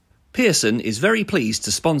Pearson is very pleased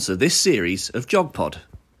to sponsor this series of JogPod.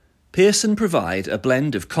 Pearson provide a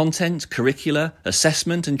blend of content, curricula,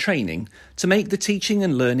 assessment and training to make the teaching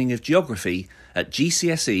and learning of geography at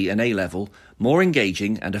GCSE and A-level more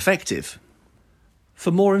engaging and effective. For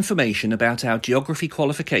more information about our geography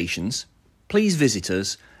qualifications, please visit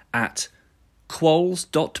us at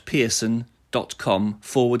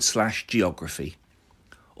quals.pearson.com/geography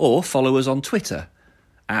or follow us on Twitter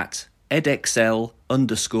at edexl_jog.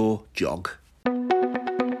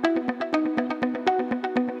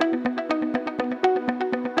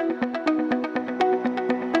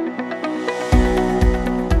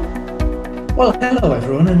 Well, hello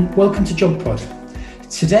everyone and welcome to JogPod.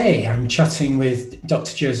 Today I'm chatting with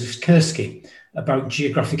Dr. Joseph Kursky about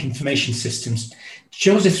geographic information systems.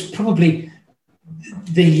 Joseph's probably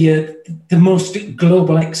the most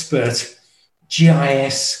global expert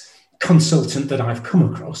GIS consultant that I've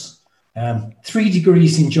come across. 3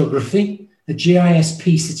 degrees in geography, a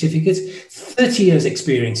GISP certificate, 30 years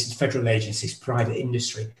experience in federal agencies, private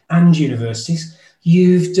industry and universities.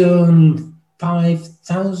 You've done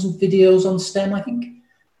 5,000 videos on STEM, I think.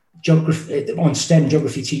 On STEM,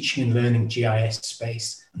 geography, teaching and learning, GIS,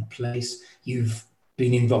 space and place. You've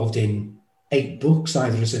been involved in 8 books,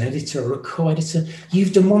 either as an editor or a co-editor.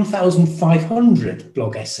 You've done 1,500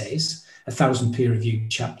 blog essays, 1,000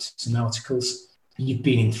 peer-reviewed chapters and articles. You've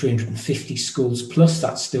been in 350 schools plus,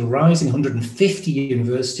 that's still rising, 150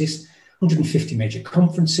 universities, 150 major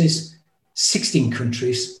conferences, 16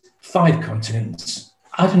 countries, 5 continents.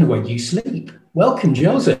 I don't know where you sleep. Welcome,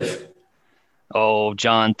 Joseph. Oh,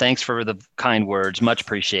 John, thanks for the kind words. Much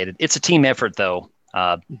appreciated. It's a team effort, though,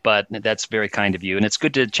 but that's very kind of you. And it's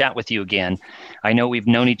good to chat with you again. I know we've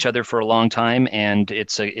known each other for a long time, and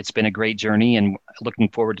it's been a great journey, and looking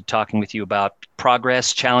forward to talking with you about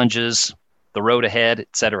progress, challenges, the road ahead,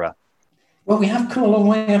 etc. Well, we have come a long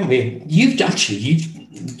way, haven't we? You've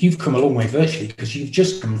come a long way virtually, because you've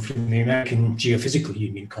just come from the American Geophysical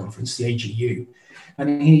Union Conference, the AGU,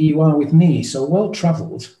 and here you are with me, so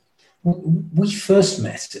well-travelled. We first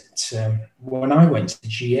met when I went to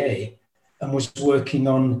GA and was working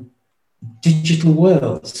on digital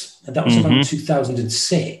worlds, and that was about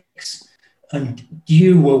 2006, and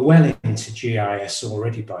you were well into GIS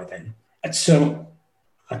already by then. And so,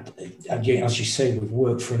 as you say, we've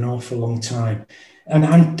worked for an awful long time. And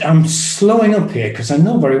I'm slowing up here because I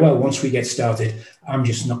know very well once we get started, I'm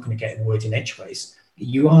just not going to get a word in edgeways.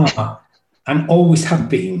 You are, and always have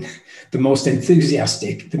been, the most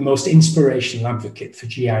enthusiastic, the most inspirational advocate for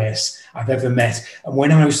GIS I've ever met. And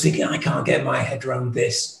when I was thinking, I can't get my head around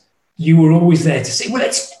this, you were always there to say, well,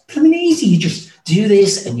 it's blooming easy. You just do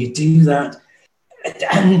this and you do that.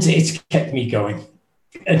 And it's kept me going.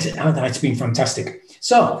 And it's been fantastic.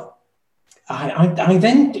 So I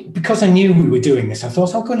then, because I knew we were doing this, I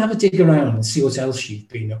thought I'll go and have a dig around and see what else you've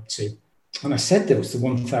been up to. And I said there was the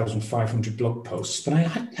 1,500 blog posts, but I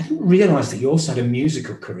didn't realise that you also had a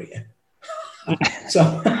musical career.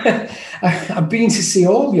 So I've been to see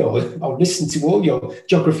listen to all your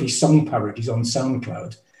geography song parodies on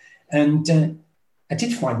SoundCloud. And I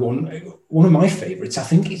did find one of my favourites. I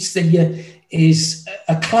think it's is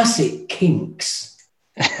a classic Kinks.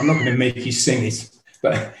 I'm not going to make you sing it,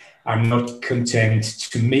 but I'm not content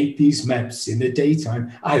to make these maps in the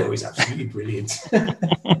daytime. I thought it was absolutely brilliant.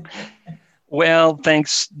 Well,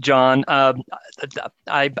 thanks, John. I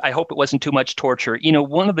hope it wasn't too much torture. You know,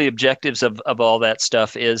 one of the objectives of all that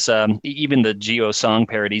stuff is, even the Geo song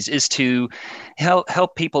parodies, is to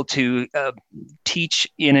help people to teach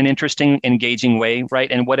in an interesting, engaging way,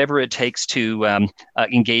 right? And whatever it takes to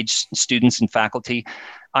engage students and faculty.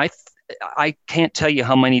 I can't tell you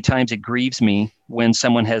how many times it grieves me when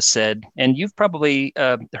someone has said, and you've probably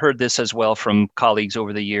heard this as well from colleagues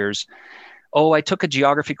over the years, oh, I took a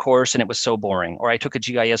geography course and it was so boring, or I took a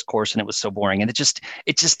GIS course and it was so boring. And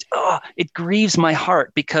it grieves my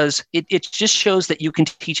heart, because it just shows that you can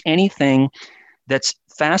teach anything that's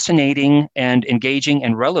fascinating and engaging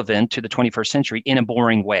and relevant to the 21st century in a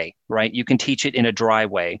boring way, right? You can teach it in a dry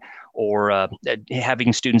way, or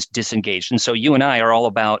having students disengaged. And so you and I are all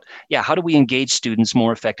about, how do we engage students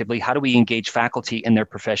more effectively? How do we engage faculty in their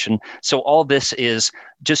profession? So all this is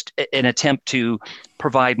just an attempt to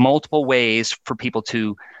provide multiple ways for people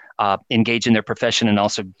to engage in their profession, and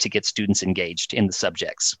also to get students engaged in the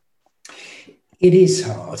subjects. It is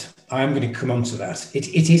hard. I'm going to come on to that.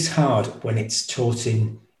 It is hard when it's taught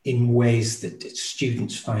in ways that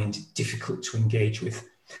students find difficult to engage with.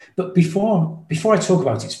 But before I talk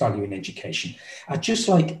about its value in education, I'd just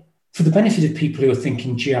like, for the benefit of people who are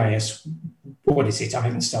thinking GIS, what is it? I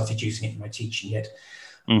haven't started using it in my teaching yet.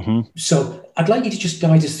 So I'd like you to just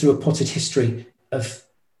guide us through a potted history of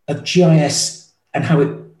of GIS and how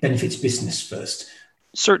it benefits business first?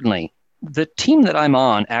 Certainly. The team that I'm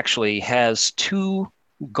on actually has two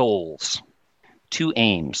goals, two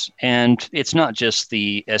aims, and it's not just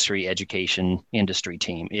the ESRI education industry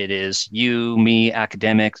team. It is you, me,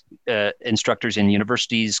 academics, instructors in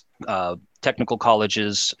universities, technical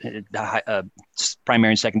colleges,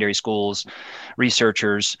 primary and secondary schools,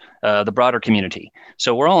 researchers, the broader community.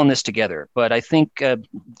 So we're all in this together. But I think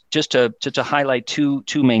just to highlight two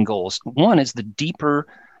main goals. One is the deeper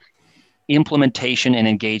implementation and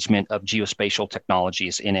engagement of geospatial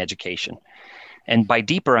technologies in education. And by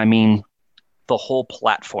deeper, I mean the whole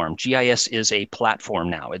platform. GIS is a platform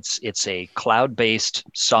now. It's a cloud-based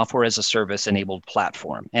software as a service enabled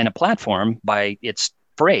platform. And a platform, by its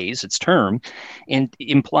phrase, its term,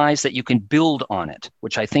 implies that you can build on it,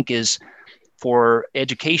 which I think is, for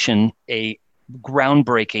education, a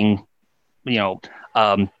groundbreaking,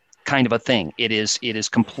 kind of a thing. It is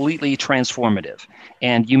completely transformative.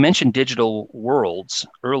 And you mentioned digital worlds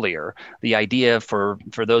earlier. The idea for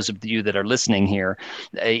those of you that are listening here,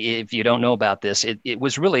 if you don't know about this, it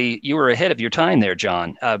was really, you were ahead of your time there,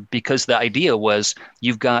 John, because the idea was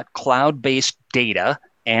you've got cloud-based data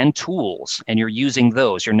and tools, and you're using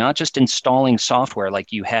those. You're not just installing software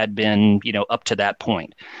like you had been, up to that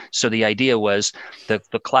point. So the idea was that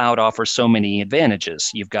the cloud offers so many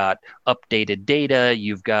advantages. You've got updated data,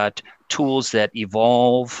 you've got tools that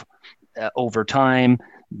evolve over time,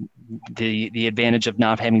 the advantage of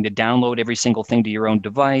not having to download every single thing to your own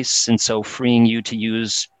device, and so freeing you to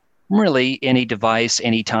use really any device,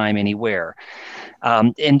 anytime, anywhere.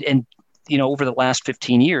 Over the last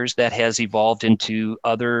 15 years, that has evolved into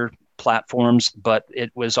other platforms, but it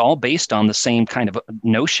was all based on the same kind of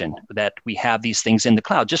notion that we have these things in the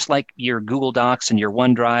cloud, just like your Google Docs and your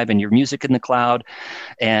OneDrive and your music in the cloud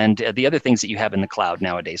and the other things that you have in the cloud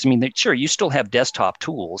nowadays. I mean, sure, you still have desktop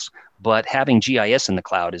tools, but having GIS in the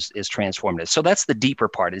cloud is transformative. So that's the deeper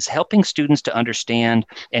part, is helping students to understand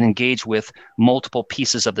and engage with multiple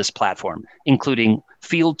pieces of this platform, including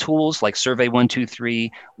field tools like Survey123,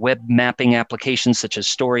 web mapping applications such as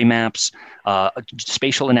Story Maps,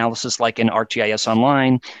 spatial analysis like in ArcGIS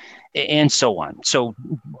Online, and so on. So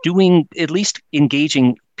at least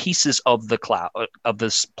engaging pieces of the cloud, of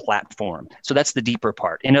this platform. So that's the deeper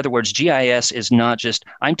part. In other words, GIS is not just,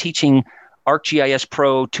 I'm teaching ArcGIS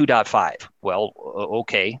Pro 2.5. Well,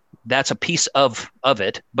 okay, that's a piece of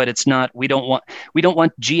it, but it's not. We don't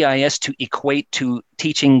want GIS to equate to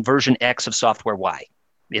teaching version X of software Y.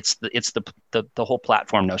 It's the whole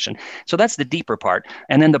platform notion. So that's the deeper part,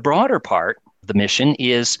 and then the broader part, the mission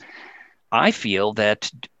is, I feel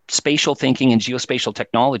that spatial thinking and geospatial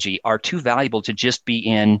technology are too valuable to just be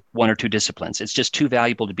in one or two disciplines. It's just too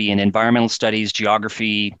valuable to be in environmental studies,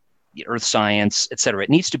 geography, earth science, et cetera. It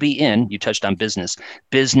needs to be in, you touched on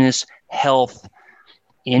business, health,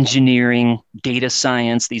 engineering, data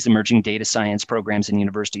science, these emerging data science programs in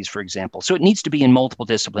universities, for example. So it needs to be in multiple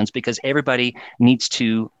disciplines because everybody needs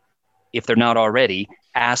to, if they're not already,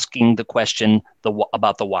 asking the question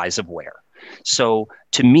about the whys of where. So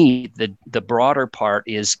to me, the broader part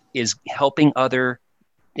is helping other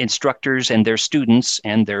instructors and their students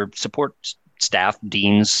and their support staff,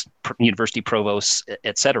 deans, university provosts,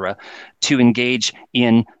 et cetera, to engage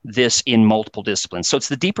in this in multiple disciplines. So it's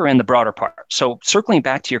the deeper and the broader part. So circling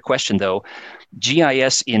back to your question, though,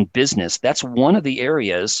 GIS in business, that's one of the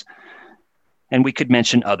areas, and we could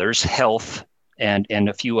mention others, health and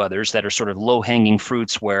a few others that are sort of low-hanging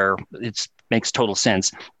fruits where it makes total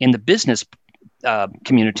sense. In the business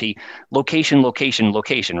community, location,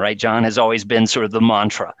 right? John, has always been sort of the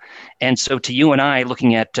mantra. And so to you and I,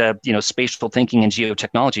 looking at, spatial thinking and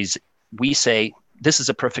geotechnologies, we say, this is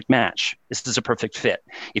a perfect match. This is a perfect fit.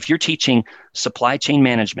 If you're teaching supply chain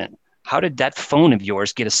management, how did that phone of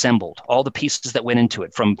yours get assembled? All the pieces that went into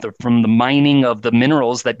it, from the mining of the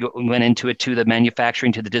minerals that went into it to the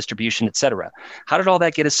manufacturing to the distribution, et cetera. How did all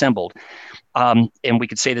that get assembled? And we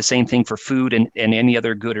could say the same thing for food and any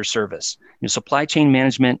other good or service. Supply chain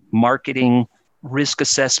management, marketing, risk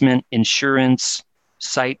assessment, insurance,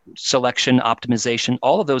 site selection, optimization,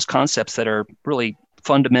 all of those concepts that are really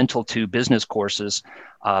fundamental to business courses,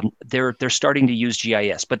 they're starting to use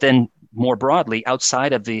GIS. But then more broadly,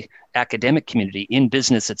 outside of the academic community, in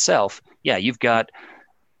business itself, you've got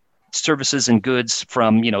services and goods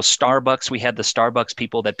from, Starbucks. We had the Starbucks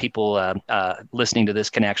people that people listening to this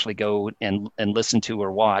can actually go and listen to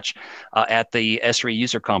or watch at the ESRI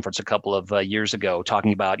user conference a couple of years ago,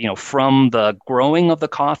 talking about, from the growing of the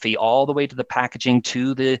coffee all the way to the packaging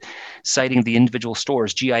to the citing the individual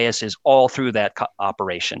stores. GIS is all through that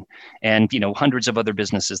operation, and hundreds of other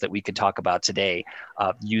businesses that we could talk about today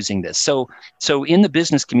using this. So in the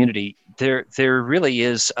business community, there really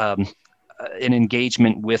is an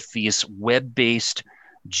engagement with these web-based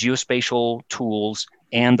geospatial tools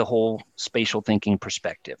and the whole spatial thinking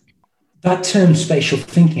perspective. That term spatial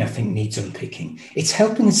thinking, I think, needs unpicking. It's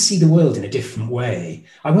helping us see the world in a different way.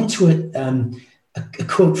 I went to a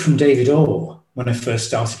quote from David Orr when I first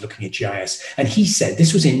started looking at GIS, and he said,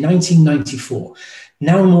 this was in 1994,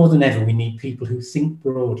 "Now more than ever, we need people who think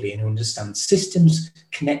broadly and understand systems,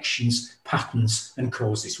 connections, patterns, and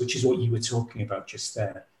causes," which is what you were talking about just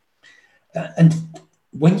there. And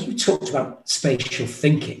when you talked about spatial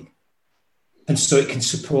thinking, and so it can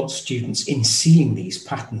support students in seeing these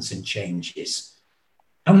patterns and changes,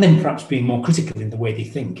 and then perhaps being more critical in the way they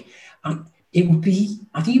think, I think it'd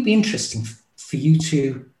be interesting for you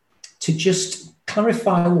to just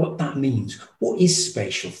clarify what that means. What is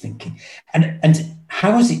spatial thinking? And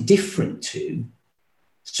how is it different to,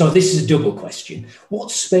 so this is a double question.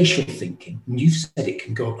 What's spatial thinking? And you've said it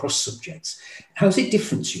can go across subjects. How is it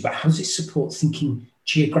different to you, but how does it support thinking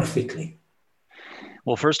geographically?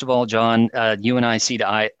 Well, first of all, John, you and I see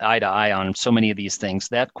eye to eye on so many of these things.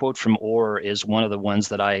 That quote from Orr is one of the ones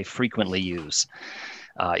that I frequently use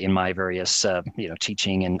in my various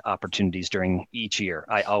teaching and opportunities during each year.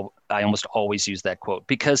 I almost always use that quote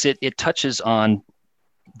because it touches on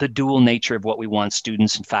the dual nature of what we want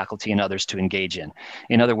students and faculty and others to engage in.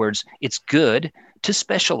 In other words, it's good to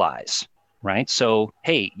specialize, right? So,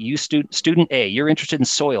 hey, you student A, you're interested in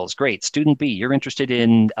soils, great. Student B, you're interested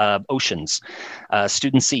in oceans.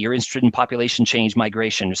 Student C, you're interested in population change,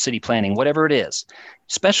 migration, or city planning, whatever it is.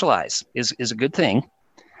 Specialize is a good thing,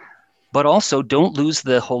 but also don't lose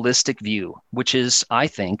the holistic view, which is, I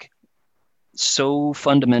think, so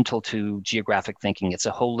fundamental to geographic thinking. It's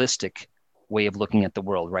a holistic way of looking at the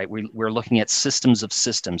world, right? We're looking at systems of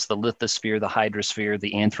systems, the lithosphere, the hydrosphere,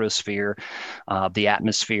 the anthrosphere, the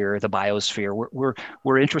atmosphere, the biosphere.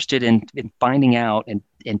 We're interested in finding out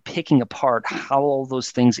and picking apart how all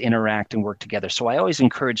those things interact and work together. So I always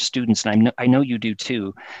encourage students, and I know you do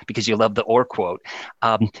too, because you love the Orr quote,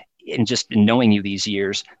 and just knowing you these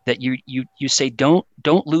years, that you say don't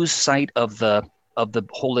lose sight of the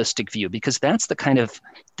holistic view, because that's the kind of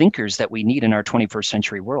thinkers that we need in our 21st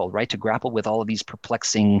century world, right? To grapple with all of these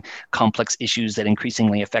perplexing, complex issues that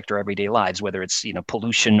increasingly affect our everyday lives, whether it's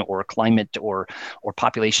pollution or climate or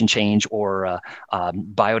population change or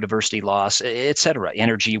biodiversity loss, et cetera,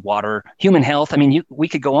 energy, water, human health. I mean, we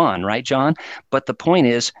could go on, right, John? But the point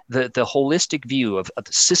is the holistic view of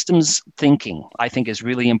systems thinking, I think, is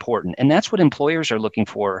really important, and that's what employers are looking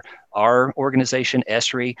for. Our organization,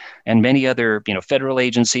 ESRI, and many other, federal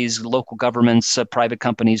agencies, local governments, private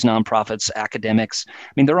companies, nonprofits, academics.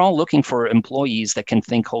 I mean, they're all looking for employees that can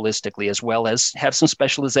think holistically as well as have some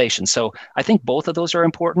specialization. So I think both of those are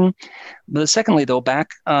important. But secondly, though,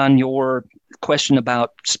 back on your question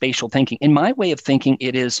about spatial thinking, in my way of thinking,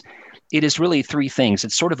 it is really three things.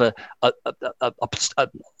 It's sort of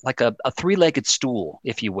like a three-legged stool,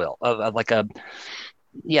 if you will,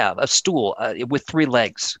 a stool with three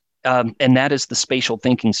legs. And that is the spatial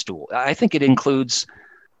thinking stool. I think it includes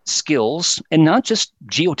skills, and not just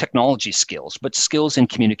geotechnology skills, but skills in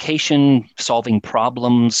communication, solving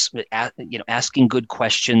problems, asking good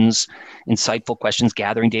questions, insightful questions,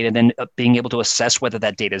 gathering data, then being able to assess whether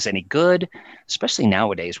that data is any good, especially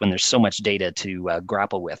nowadays when there's so much data to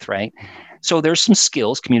grapple with, right? So there's some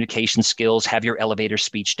skills, communication skills, have your elevator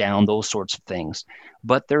speech down, those sorts of things.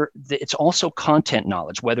 But it's also content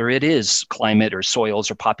knowledge, whether it is climate or soils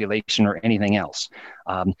or population or anything else.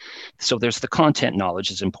 So there's the content knowledge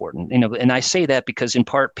is important, and I say that because in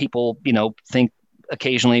part people, think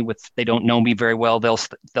occasionally they don't know me very well.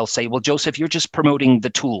 They'll say, well, Joseph, you're just promoting the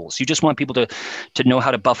tools. You just want people to know how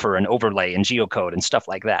to buffer and overlay and geocode and stuff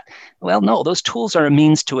like that. Well, no, those tools are a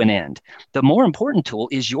means to an end. The more important tool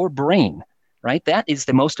is your brain. Right? That is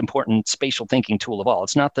the most important spatial thinking tool of all.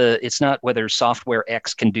 It's not whether software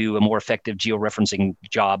X can do a more effective georeferencing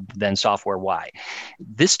job than software Y.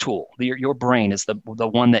 This tool, your brain, is the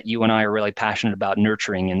one that you and I are really passionate about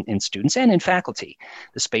nurturing in students and in faculty,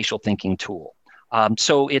 the spatial thinking tool.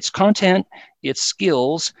 So it's content, it's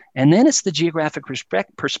skills, and then it's the geographic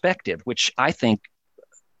perspective, which I think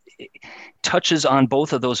touches on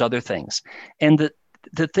both of those other things. And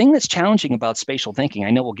the thing that's challenging about spatial thinking, I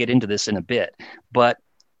know we'll get into this in a bit, but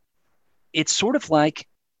it's sort of like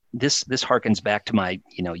this harkens back to my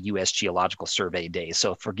U.S. Geological Survey days.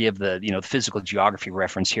 So forgive the physical geography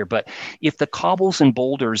reference here, but if the cobbles and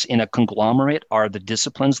boulders in a conglomerate are the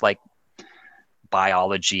disciplines like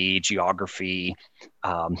biology, geography,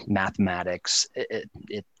 mathematics,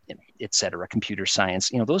 et cetera, computer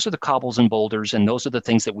science, those are the cobbles and boulders, and those are the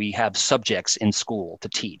things that we have subjects in school to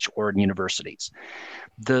teach or in universities.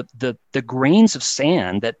 The grains of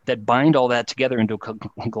sand that bind all that together into a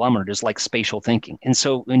conglomerate is like spatial thinking. And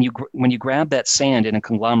so when you grab that sand in a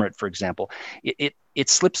conglomerate, for example, it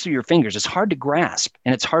slips through your fingers. It's hard to grasp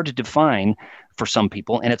and it's hard to define for some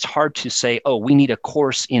people. And it's hard to say, oh, we need a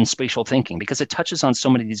course in spatial thinking, because it touches on so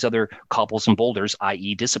many of these other cobbles and boulders,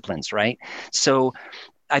 i.e. disciplines, right? So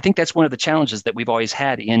I think that's one of the challenges that we've always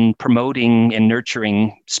had in promoting and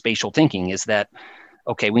nurturing spatial thinking, is that,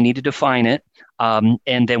 okay, we need to define it.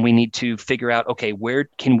 And then we need to figure out, okay, where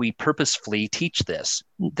can we purposefully teach this?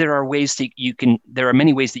 There are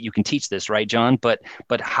many ways that you can teach this, right, John? But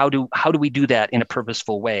how do we do that in a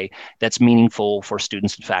purposeful way that's meaningful for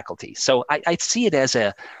students and faculty? So I see it as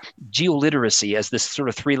a geoliteracy, as this sort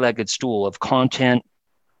of three-legged stool of content,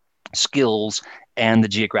 skills, and the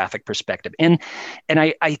geographic perspective. And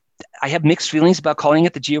I have mixed feelings about calling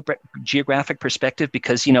it the geographic perspective,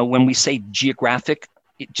 because, when we say geographic,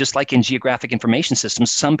 just like in geographic information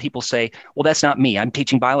systems, some people say, well, that's not me. I'm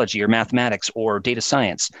teaching biology or mathematics or data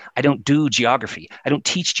science. I don't do geography. I don't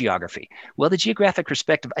teach geography. Well, the geographic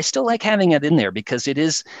perspective, I still like having it in there, because it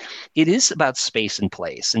is about space and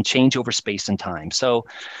place and change over space and time. So,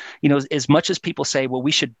 as much as people say, well,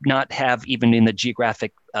 we should not have even in the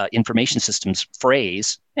geographic information systems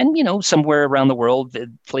phrase, and, somewhere around the world,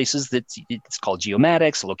 places that it's called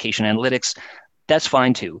geomatics, location analytics, that's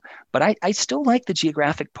fine too. But I still like the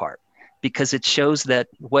geographic part, because it shows that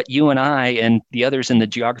what you and I and the others in the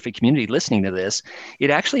geography community listening to this, it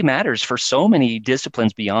actually matters for so many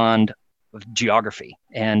disciplines beyond geography.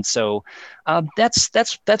 And so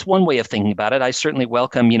that's one way of thinking about it. I certainly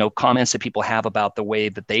welcome, comments that people have about the way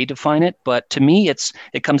that they define it. But to me,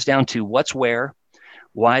 it comes down to what's where,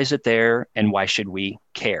 why is it there, and why should we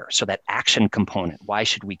care? So that action component, why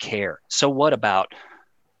should we care? So what about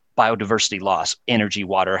biodiversity loss, energy,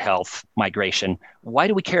 water, health, migration? Why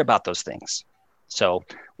do we care about those things? So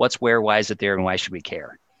what's where, why is it there, and why should we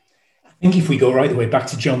care? I think if we go right the way back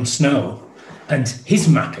to John Snow and his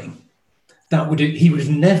mapping, he would have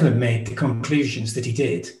never made the conclusions that he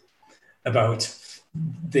did about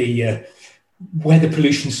where the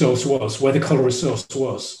pollution source was, where the cholera source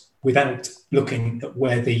was, without looking at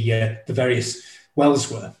where the various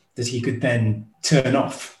wells were that he could then turn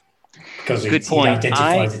off, because he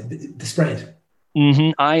identified the spread.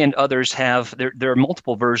 Mm-hmm. I and others have, there are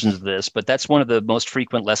multiple versions of this, but that's one of the most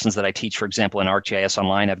frequent lessons that I teach. For example, in ArcGIS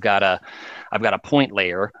Online, I've got a point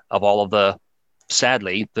layer of all of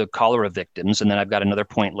sadly, the cholera victims, and then I've got another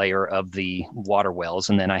point layer of the water wells,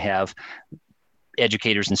 and then I have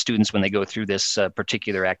educators and students, when they go through this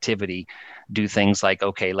particular activity, do things like,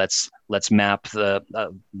 okay, let's map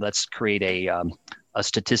let's create a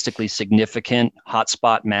statistically significant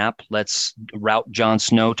hotspot map. Let's route John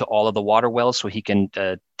Snow to all of the water wells so he can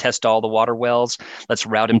test all the water wells. Let's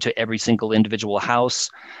route him to every single individual house,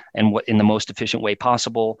 and in the most efficient way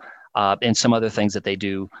possible. And some other things that they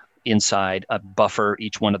do inside, buffer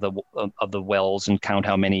each one of the wells and count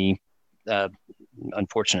how many.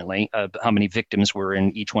 Unfortunately, how many victims were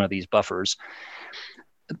in each one of these buffers.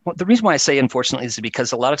 The reason why I say unfortunately is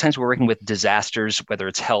because a lot of times we're working with disasters, whether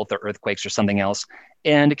it's health or earthquakes or something else.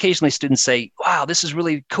 And occasionally students say, wow, this is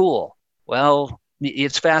really cool. Well,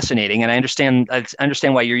 it's fascinating. And I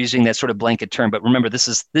understand why you're using that sort of blanket term, but remember,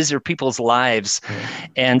 these are people's lives. Mm-hmm.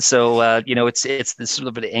 And so, it's this sort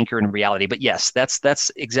of an anchor in reality. But yes,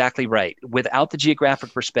 that's exactly right. Without the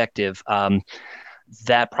geographic perspective,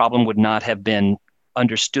 that problem would not have been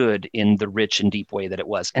understood in the rich and deep way that it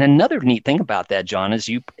was. And another neat thing about that, John, as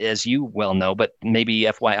you well know, but maybe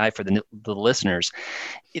FYI for the listeners,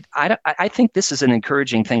 I think this is an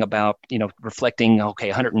encouraging thing about, reflecting, okay,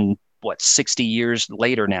 160 years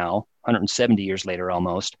later now, 170 years later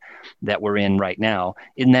almost, that we're in right now.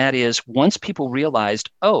 And that is, once people realized,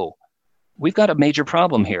 oh, we've got a major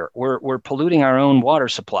problem here. We're polluting our own water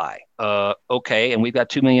supply. Okay, and we've got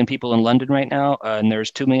 2 million people in London right now, and there's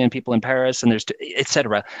 2 million people in Paris, and there's et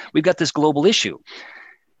cetera. We've got this global issue.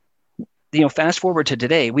 Fast forward to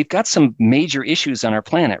today, we've got some major issues on our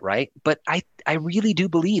planet, right? But I really do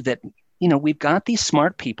believe that, we've got these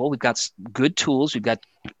smart people, we've got good tools, we've got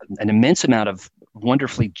an immense amount of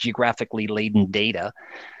wonderfully geographically laden data.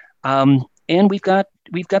 And we've got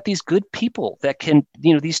we've got these good people that can,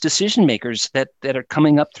 these decision makers that are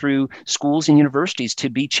coming up through schools and universities to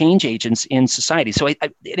be change agents in society. So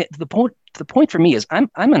the point for me is I'm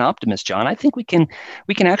an optimist, John. I think we can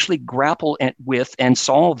actually grapple with and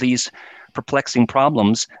solve these perplexing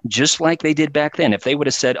problems just like they did back then. If they would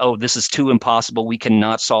have said, oh, this is too impossible, we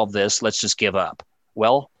cannot solve this, let's just give up.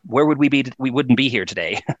 Well, where would we be? We wouldn't be here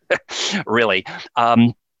today, really.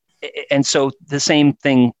 And so the same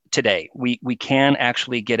thing today. We can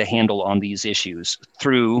actually get a handle on these issues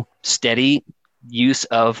through steady use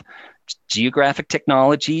of geographic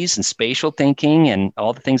technologies and spatial thinking and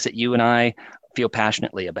all the things that you and I feel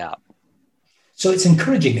passionately about. So it's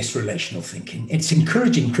encouraging this relational thinking. It's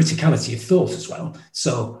encouraging criticality of thought as well.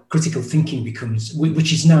 So critical thinking becomes,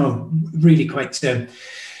 which is now really quite an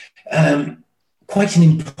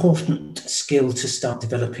important skill to start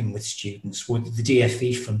developing with students. With the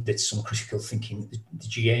DFE Fund did some critical thinking, the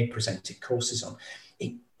GA presented courses on.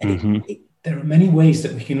 There are many ways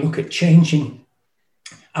that we can look at changing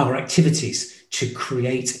our activities to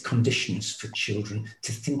create conditions for children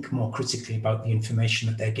to think more critically about the information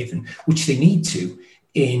that they're given, which they need to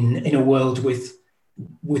in a world with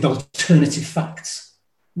alternative facts,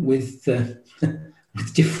 with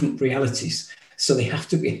different realities. So they have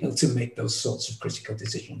to be able to make those sorts of critical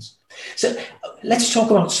decisions. So let's talk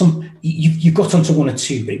about some, you got onto one or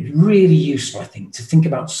two, but it'd be really useful, I think, to think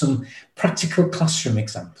about some practical classroom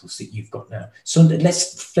examples that you've got now. So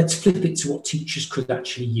let's flip it to what teachers could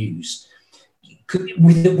actually use.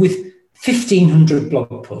 With 1,500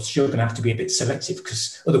 blog posts, you're going to have to be a bit selective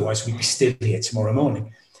because otherwise we'd be still here tomorrow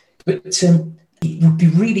morning. But it would be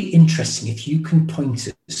really interesting if you can point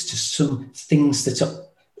us to some things that are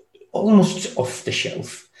almost off the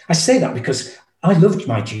shelf. I say that because I loved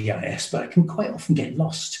my GIS, but I can quite often get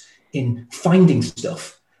lost in finding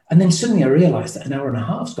stuff. And then suddenly I realized that an hour and a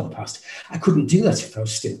half's gone past. I couldn't do that if I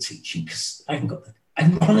was still teaching because I haven't got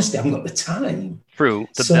the time. True.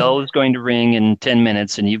 The bell is going to ring in 10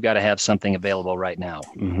 minutes and you've got to have something available right now.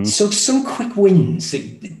 Mm-hmm. So some quick wins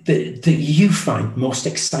that you find most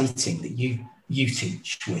exciting that you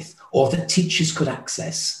teach with or that teachers could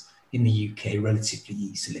access in the UK relatively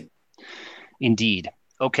easily. Indeed.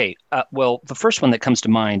 Okay. Well, the first one that comes to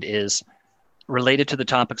mind is related to the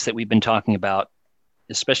topics that we've been talking about,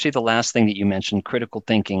 especially the last thing that you mentioned, critical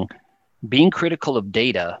thinking. Being critical of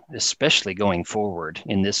data, especially going forward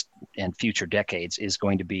in this and future decades, is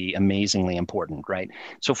going to be amazingly important, right?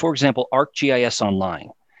 So, for example, ArcGIS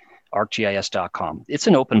Online, arcgis.com. It's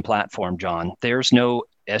an open platform, John. There's no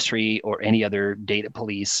Esri or any other data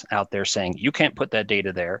police out there saying, you can't put that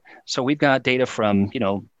data there. So we've got data from,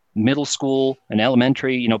 middle school and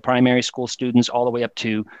elementary, primary school students, all the way up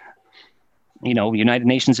to, United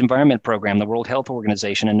Nations Environment Program, the World Health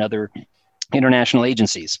Organization, and other international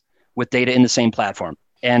agencies with data in the same platform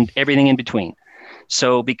and everything in between.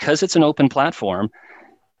 So because it's an open platform,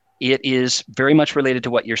 it is very much related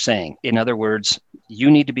to what you're saying. In other words,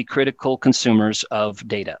 you need to be critical consumers of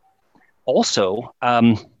data. Also,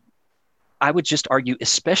 I would just argue,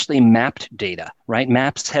 especially mapped data, right?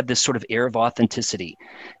 Maps have this sort of air of authenticity.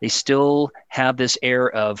 They still have this air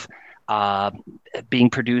of being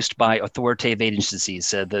produced by authoritative agencies,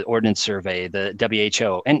 the Ordnance Survey, the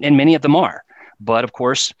WHO, and many of them are. But of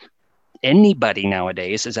course, anybody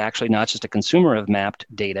nowadays is actually not just a consumer of mapped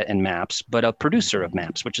data and maps, but a producer of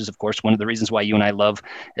maps, which is, of course, one of the reasons why you and I love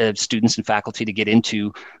students and faculty to get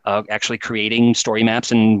into actually creating story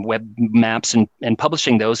maps and web maps and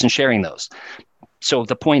publishing those and sharing those. So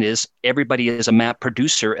the point is, everybody is a map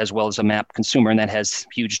producer as well as a map consumer, and that has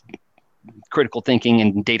huge critical thinking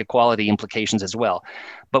and data quality implications as well.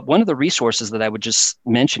 But one of the resources that I would just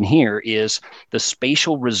mention here is the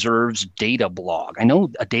Spatial Reserves data blog. I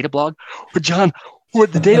know a data blog, but John,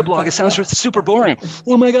 the data blog, it sounds super boring.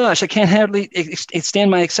 Oh my gosh, I can't hardly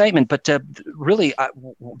stand my excitement. But really,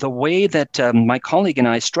 the way that my colleague and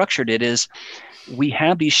I structured it is we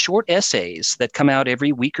have these short essays that come out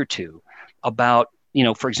every week or two about,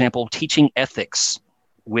 for example, teaching ethics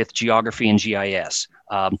with geography and GIS.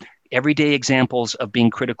 Everyday examples of being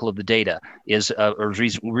critical of the data is a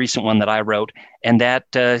recent one that I wrote, and that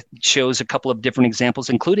shows a couple of different examples,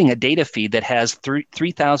 including a data feed that has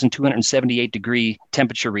 3,278 degree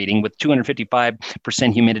temperature reading with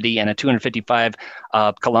 255% humidity and a 255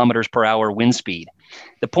 kilometers per hour wind speed.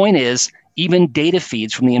 The point is, even data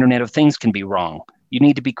feeds from the Internet of Things can be wrong. You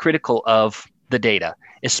need to be critical of the data,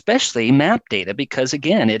 especially map data, because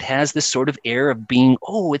again, it has this sort of air of being,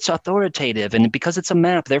 it's authoritative, and because it's a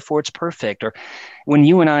map, therefore it's perfect. Or when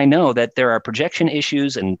you and I know that there are projection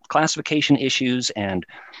issues and classification issues and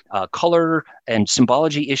color and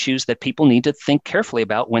symbology issues that people need to think carefully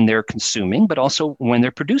about when they're consuming, but also when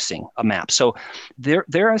they're producing a map. So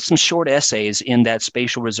there are some short essays in that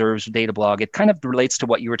spatial reserves data blog. It kind of relates to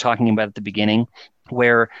what you were talking about at the beginning,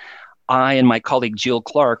 where I and my colleague Jill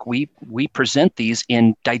Clark, we present these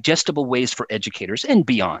in digestible ways for educators and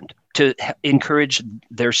beyond to encourage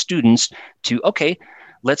their students to, okay,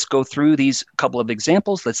 let's go through these couple of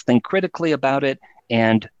examples. Let's think critically about it.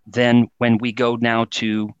 And then when we go now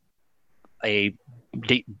to a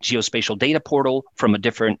geospatial data portal from a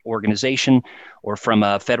different organization or from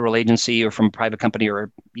a federal agency or from a private company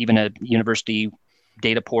or even a university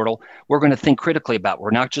data portal, we're going to think critically about it.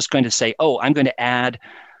 We're not just going to say, oh, I'm going to add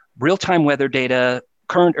real-time weather data,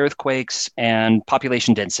 current earthquakes, and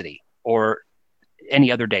population density, or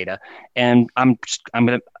any other data. And I'm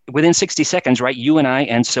going to, within 60 seconds, right, you and I,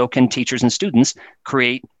 and so can teachers and students,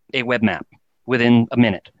 create a web map within a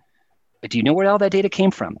minute. But do you know where all that data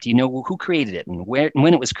came from? Do you know who created it and where and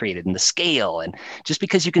when it was created and the scale? And just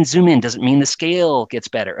because you can zoom in doesn't mean the scale gets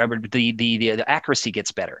better, or the accuracy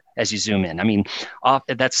gets better as you zoom in. I mean,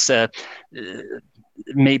 that's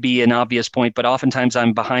maybe an obvious point, but oftentimes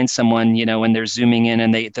I'm behind someone, when they're zooming in,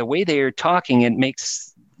 and the way they're talking, it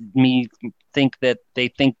makes me think that they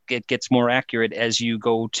think it gets more accurate as you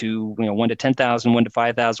go to 1 to 10,000, 1 to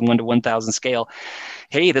 5,000, 1 to 1,000 scale.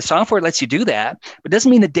 Hey, the software lets you do that, but it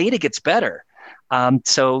doesn't mean the data gets better.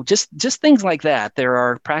 So just things like that. There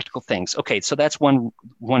are practical things. Okay, so that's one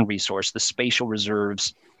resource, the Spatial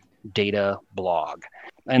Reserves data blog.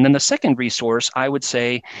 And then the second resource, I would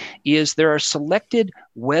say, is there are selected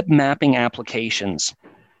web mapping applications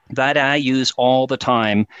that I use all the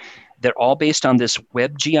time. They're all based on this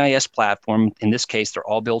WebGIS platform. In this case, they're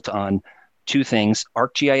all built on two things,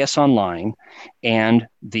 ArcGIS Online and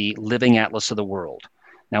the Living Atlas of the World.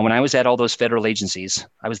 Now, when I was at all those federal agencies,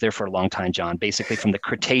 I was there for a long time, John, basically from the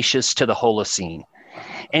Cretaceous to the Holocene.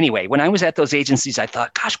 Anyway, when I was at those agencies, I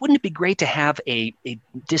thought, gosh, wouldn't it be great to have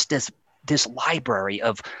this library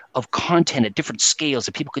of content at different scales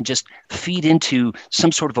that people can just feed into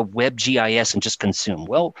some sort of a web GIS and just consume?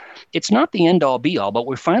 Well, it's not the end all be all, but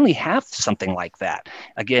we finally have something like that.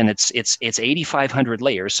 Again, it's 8,500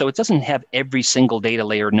 layers, so it doesn't have every single data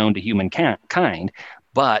layer known to humankind,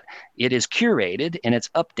 but it is curated and it's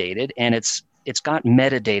updated and it's got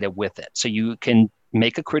metadata with it, so you can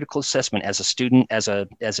make a critical assessment as a student, as a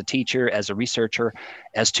teacher, as a researcher,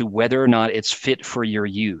 as to whether or not it's fit for your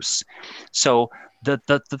use. So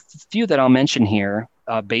the few that I'll mention here,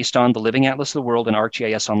 based on the Living Atlas of the World and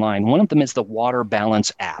ArcGIS Online, one of them is the Water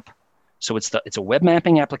Balance app. So it's a web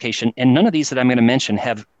mapping application, and none of these that I'm going to mention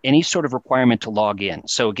have any sort of requirement to log in.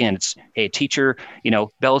 So again, it's, hey, teacher,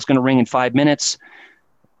 bell's going to ring in 5 minutes,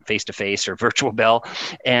 face-to-face or virtual bell,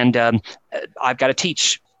 and I've got to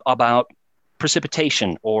teach about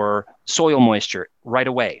precipitation or soil moisture right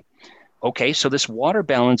away. Okay, so this Water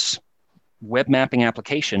Balance web mapping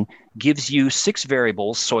application gives you 6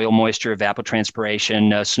 variables: soil moisture,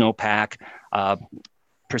 evapotranspiration, snowpack,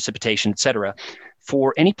 precipitation, etc.,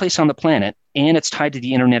 for any place on the planet, and it's tied to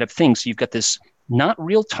the Internet of Things. So you've got this not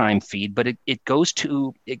real-time feed, but it goes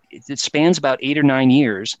to, it spans about 8 or 9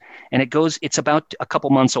 years, and it's about a couple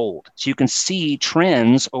months old. So you can see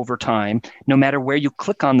trends over time, no matter where you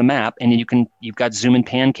click on the map, and you've got zoom and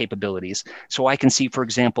pan capabilities. So I can see, for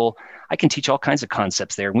example, I can teach all kinds of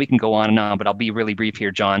concepts there, and we can go on and on, but I'll be really brief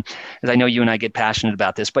here, John, because I know you and I get passionate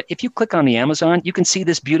about this. But if you click on the Amazon, you can see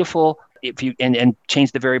this beautiful, and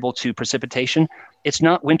change the variable to precipitation, it's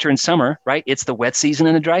not winter and summer, right? It's the wet season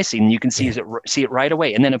and the dry season. You can see it right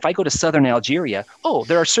away. And then if I go to southern Algeria,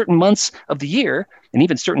 there are certain months of the year and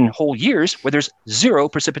even certain whole years where there's 0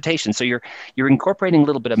 precipitation. So you're incorporating a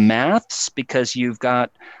little bit of maths because you've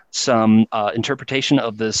got some interpretation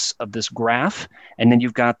of this graph, and then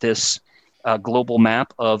you've got this global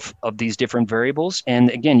map of these different variables. And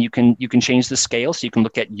again, you can change the scale, so you can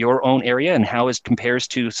look at your own area and how it compares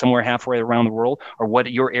to somewhere halfway around the world, or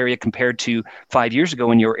what your area compared to 5 years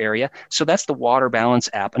ago in your area. So that's the Water Balance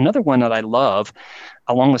app. Another one that I love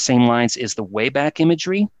along the same lines is the Wayback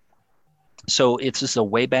Imagery. So it's just a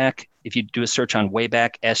Wayback. If you do a search on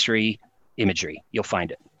Wayback Esri Imagery, you'll find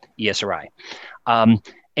it, ESRI.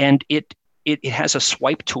 And it has a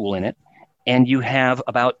swipe tool in it. And you have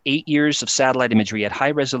about 8 years of satellite imagery at high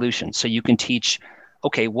resolution. So you can teach,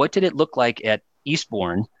 okay, what did it look like at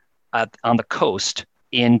Eastbourne on the coast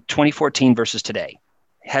in 2014 versus today?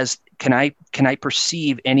 Can I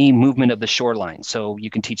perceive any movement of the shoreline? So you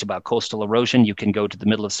can teach about coastal erosion. You can go to the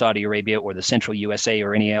middle of Saudi Arabia or the central USA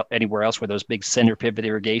or anywhere else where those big center pivot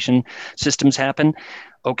irrigation systems happen.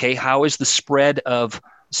 Okay, how is the spread of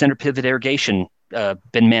center pivot irrigation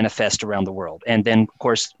been manifest around the world. And then, of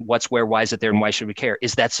course, what's where, why is it there, and why should we care?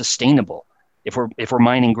 Is that sustainable? If we're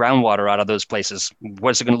mining groundwater out of those places,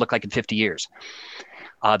 what is it going to look like in 50 years?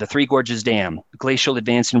 The Three Gorges Dam, glacial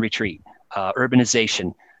advance and retreat,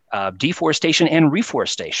 urbanization, deforestation and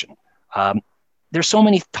reforestation. There's so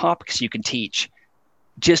many topics you can teach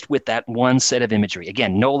just with that one set of imagery.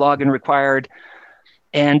 Again, no login required,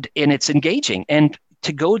 and it's engaging. And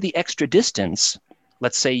to go the extra distance,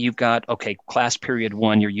 let's say you've got, okay, class period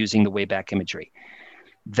 1, you're using the Wayback Imagery.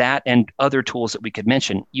 That and other tools that we could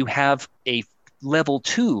mention, you have a level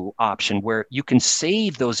 2 option where you can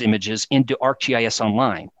save those images into ArcGIS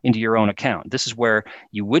Online, into your own account. This is where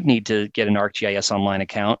you would need to get an ArcGIS Online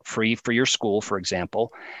account free for your school, for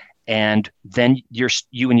example. And then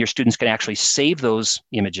you and your students can actually save those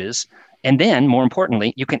images. And then, more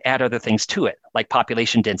importantly, you can add other things to it, like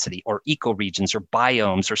population density or ecoregions or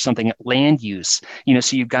biomes or something, land use.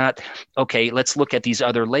 So you've got, okay, let's look at these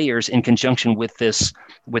other layers in conjunction with this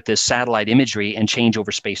satellite imagery and change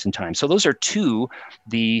over space and time. So those are 2,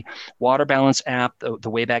 the Water Balance app, the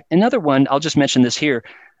Wayback. Another one, I'll just mention this here,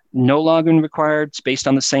 no login required. It's based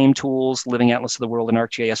on the same tools, Living Atlas of the World and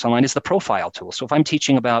ArcGIS Online, is the profile tool. So if I'm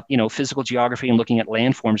teaching about, physical geography and looking at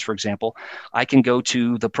landforms, for example, I can go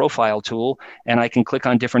to the profile tool and I can click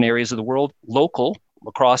on different areas of the world, local,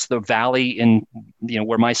 across the valley in,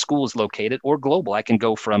 where my school is located, or global. I can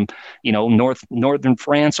go from, northern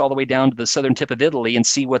France all the way down to the southern tip of Italy and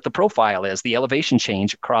see what the profile is, the elevation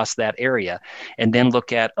change across that area, and then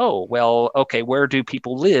look at, where do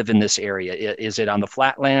people live in this area? Is it on the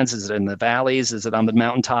flatlands? Is it in the valleys? Is it on the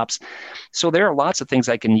mountaintops? So there are lots of things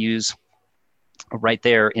I can use right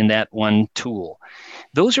there in that one tool.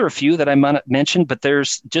 Those are a few that I mentioned, but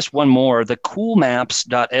there's just one more, the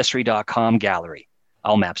coolmaps.esri.com gallery.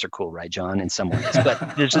 All maps are cool, right, John, in some ways.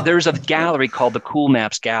 But there's a gallery called the Cool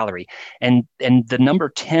Maps Gallery. And the number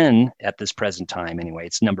 10 at this present time, anyway,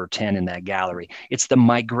 it's number 10 in that gallery. It's the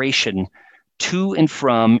migration to and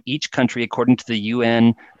from each country, according to the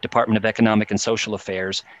UN Department of Economic and Social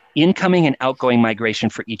Affairs, incoming and outgoing migration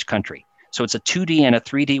for each country. So it's a 2D and a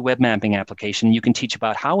 3D web mapping application. You can teach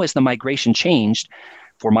about how has the migration changed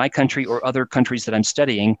for my country or other countries that I'm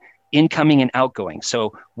studying, incoming and outgoing.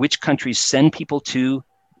 So which countries send people to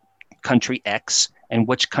country X, and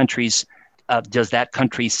which countries does that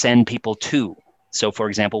country send people to? So for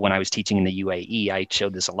example, when I was teaching in the UAE, I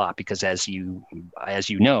showed this a lot because as you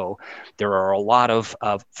know, there are a lot of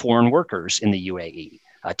foreign workers in the UAE,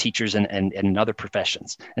 teachers and other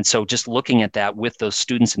professions. And so just looking at that with those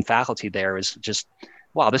students and faculty there is just,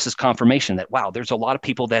 wow, this is confirmation that, wow, there's a lot of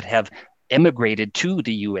people that have emigrated to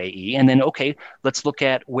the UAE. And then, okay, let's look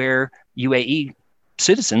at where UAE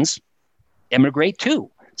citizens emigrate to.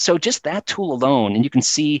 So just that tool alone, and you can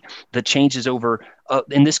see the changes over,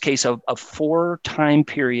 in this case, a 4-time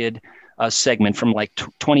period segment from like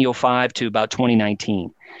 2005 to about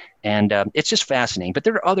 2019. And it's just fascinating. But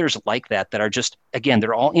there are others like that are just, again,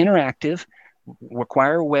 they're all interactive,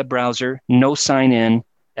 require a web browser, no sign in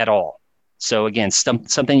at all. So again,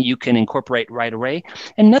 something you can incorporate right away,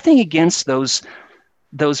 and nothing against those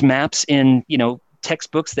maps in,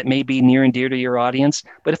 textbooks that may be near and dear to your audience.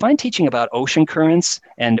 But if I'm teaching about ocean currents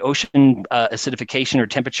and ocean acidification or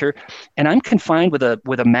temperature, and I'm confined with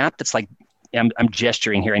a map that's like, I'm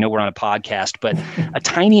gesturing here, I know we're on a podcast, but a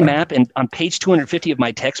tiny map and on page 250 of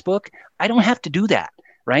my textbook, I don't have to do that,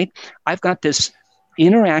 right? I've got this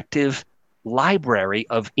interactive library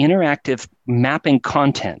of interactive mapping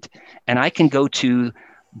content, and I can go to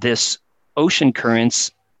this ocean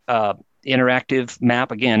currents interactive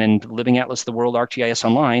map again in Living Atlas of the World ArcGIS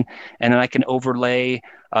Online, and then I can overlay,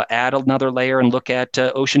 add another layer and look at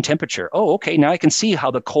ocean temperature. Oh, okay, now I can see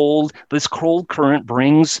how this cold current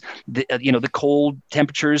brings the cold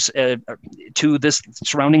temperatures to this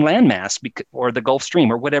surrounding landmass or the Gulf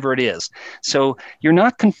Stream or whatever it is. So you're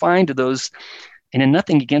not confined to those. And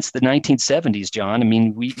nothing against the 1970s, John. I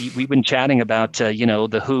mean, we've been chatting about, the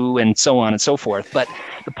WHO and so on and so forth. But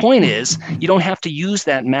the point is, you don't have to use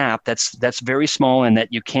that map that's very small and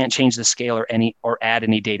that you can't change the scale or add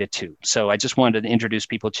any data to. So I just wanted to introduce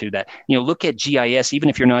people to that. Look at GIS, even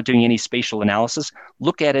if you're not doing any spatial analysis.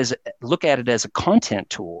 Look at it as a content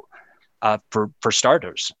tool for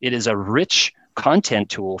starters. It is a rich content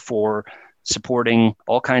tool for supporting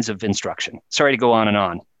all kinds of instruction. Sorry to go on and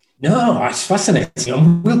on. No, it's fascinating.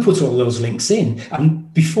 And we'll put all those links in.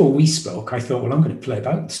 And before we spoke, I thought, well, I'm going to play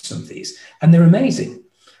about some of these. And they're amazing.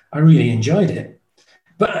 I really enjoyed it.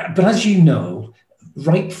 But as you know,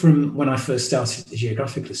 right from when I first started the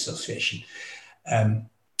Geographical Association,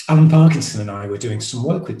 Alan Parkinson and I were doing some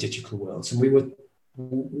work with Digital Worlds. And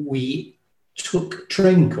we took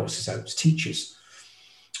training courses out to teachers.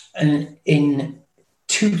 And in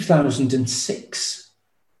 2006,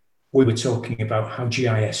 we were talking about how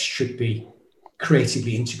GIS should be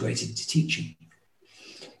creatively integrated into teaching.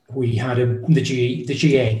 We had the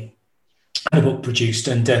GA had a book produced,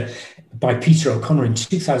 and by Peter O'Connor in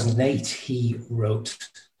 2008, he wrote,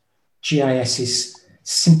 GIS is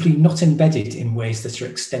simply not embedded in ways that are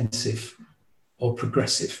extensive or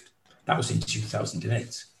progressive. That was in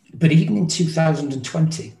 2008. But even in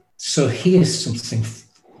 2020, so here's something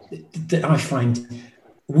that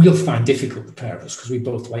we'll find difficult, the pair of us, because we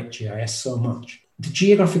both like GIS so much. The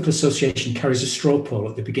Geographical Association carries a straw poll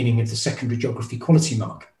at the beginning of the secondary geography quality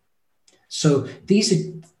mark. So these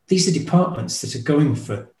are departments that are going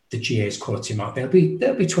for the GA's quality mark. They'll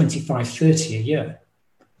be 25, 30 a year,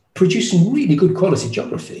 producing really good quality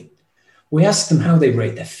geography. We ask them how they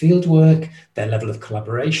rate their fieldwork, their level of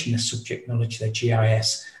collaboration, their subject knowledge, their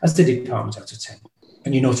GIS, as the department out of 10.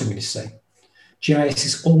 And you know what I'm going to say. GIS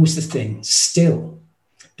is always the thing still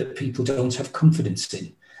that people don't have confidence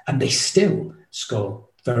in, and they still score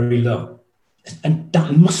very low. And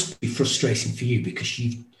that must be frustrating for you because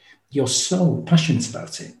you're so passionate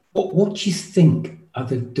about it. What do you think are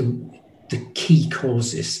the key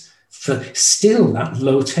causes for still that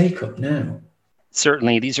low take-up now?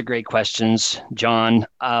 Certainly, these are great questions, John.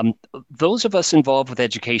 Those of us involved with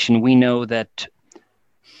education, we know that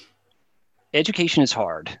education is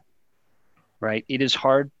hard, right? It is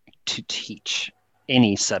hard to teach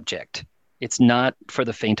any subject. It's not for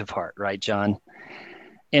the faint of heart, right, John?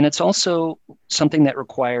 And it's also something that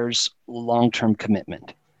requires long-term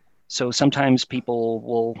commitment. So sometimes people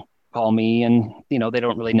will call me and, they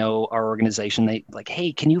don't really know our organization. They like,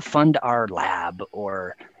 hey, can you fund our lab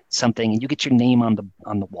or something? And you get your name on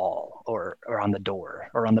the wall or on the door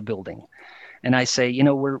or on the building. And I say,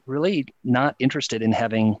 we're really not interested in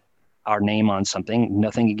having our name on something.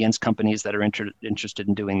 Nothing against companies that are interested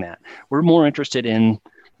in doing that. We're more interested in,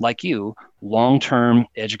 like you, long-term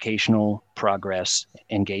educational progress,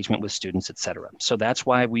 engagement with students, et cetera. So that's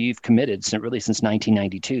why we've committed, since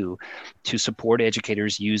 1992, to support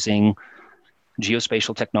educators using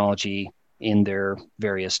geospatial technology in their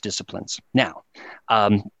various disciplines. Now,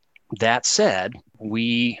 that said,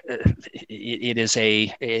 the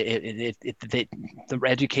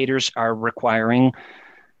educators are requiring,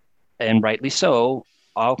 and rightly so,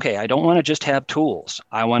 okay, I don't want to just have tools.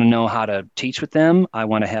 I want to know how to teach with them. I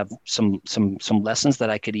want to have some lessons that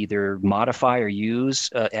I could either modify or use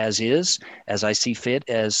as I see fit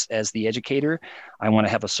as the educator. I want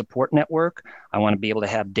to have a support network. I want to be able to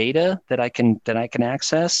have data that I can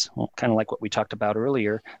access, kind of like what we talked about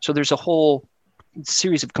earlier. So there's a whole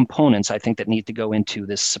series of components, I think, that need to go into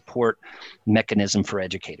this support mechanism for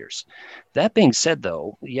educators. That being said,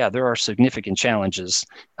 though, yeah, there are significant challenges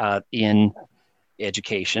in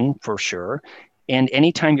education for sure. And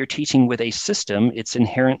anytime you're teaching with a system, it's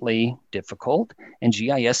inherently difficult. And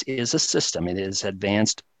GIS is a system. It is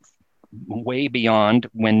advanced way beyond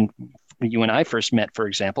when you and I first met, for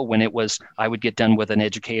example, when it was, I would get done with an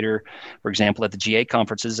educator, for example, at the GA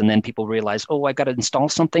conferences, and then people realize, oh, I've got to install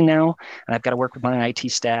something now, and I've got to work with my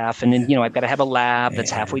IT staff, and then, I've got to have a lab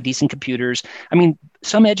that's halfway decent computers. I mean,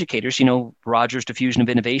 some educators, Rogers' diffusion of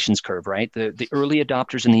innovations curve, right? The early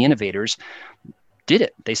adopters and the innovators did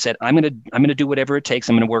it. They said, I'm going to do whatever it takes.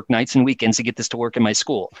 I'm going to work nights and weekends to get this to work in my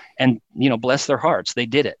school. And, bless their hearts, they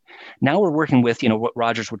did it. Now we're working with, what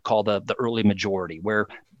Rogers would call the early majority, where,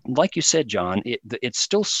 like you said, John, it's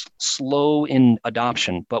still slow in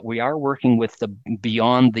adoption, but we are working with the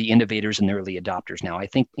beyond the innovators and the early adopters now. I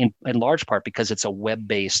think in large part because it's a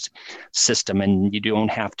web-based system and you don't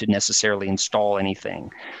have to necessarily install anything.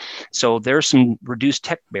 So there's some reduced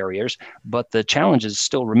tech barriers, but the challenges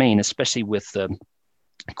still remain, especially with the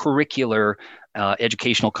curricular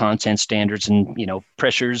educational content standards and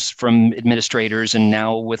pressures from administrators, and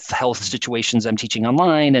now with health situations, I'm teaching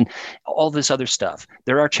online and all this other stuff.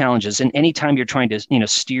 There are challenges, and anytime you're trying to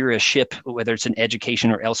steer a ship, whether it's in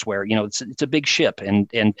education or elsewhere, it's a big ship, and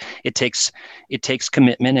it takes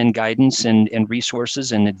commitment and guidance and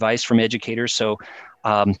resources and advice from educators. So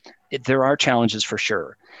there are challenges for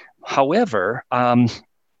sure. However,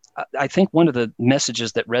 I think one of the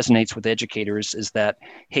messages that resonates with educators is that,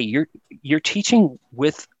 hey, you're teaching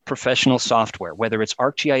with professional software, whether it's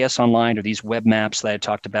ArcGIS Online or these web maps that I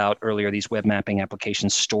talked about earlier, these web mapping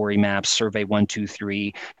applications, Story Maps, Survey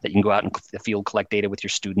 123, that you can go out in the field, collect data with your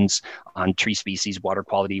students on tree species, water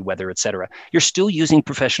quality, weather, et cetera. You're still using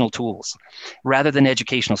professional tools rather than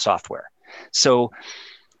educational software. So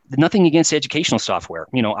nothing against educational software.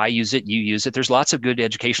 I use it, you use it. There's lots of good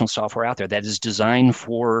educational software out there that is designed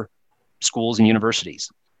for schools and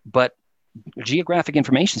universities. But geographic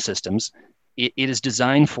information systems it is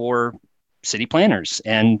designed for city planners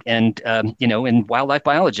and wildlife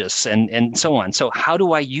biologists and so on. So how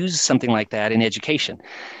do I use something like that in education?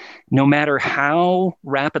 No matter how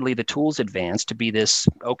rapidly the tools advance to be this,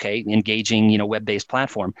 engaging, web-based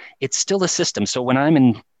platform, it's still a system. So when I'm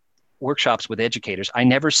in workshops with educators, I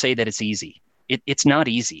never say that it's easy. It's not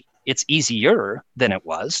easy. It's easier than it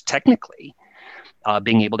was technically.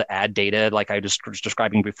 Being able to add data like I was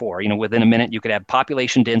describing before, within a minute you could have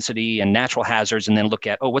population density and natural hazards, and then look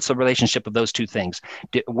at, what's the relationship of those two things?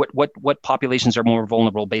 What populations are more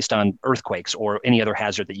vulnerable based on earthquakes or any other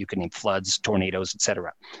hazard that you can name, floods, tornadoes,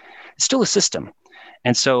 etc. It's still a system.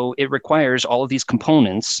 And so it requires all of these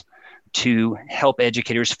components to help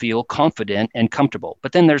educators feel confident and comfortable.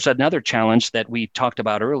 But then there's another challenge that we talked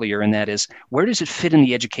about earlier, and that is, where does it fit in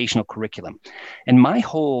the educational curriculum? And my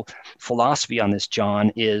whole philosophy on this,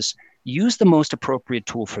 John, is use the most appropriate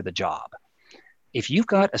tool for the job. If you've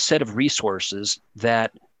got a set of resources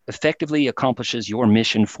that effectively accomplishes your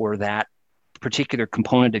mission for that particular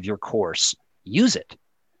component of your course, use it.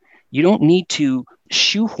 You don't need to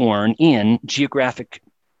shoehorn in geographic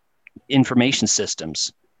information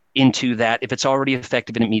systems into that if it's already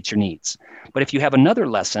effective and it meets your needs. But if you have another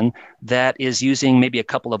lesson that is using maybe a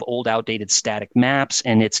couple of old, outdated static maps,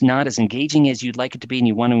 and it's not as engaging as you'd like it to be, and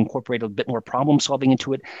you want to incorporate a bit more problem solving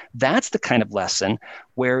into it, that's the kind of lesson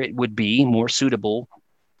where it would be more suitable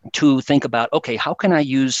to think about, okay, how can I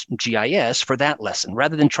use GIS for that lesson,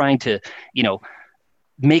 rather than trying to,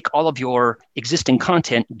 make all of your existing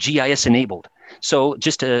content GIS enabled. So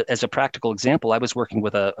just as a practical example, I was working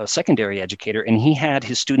with a secondary educator, and he had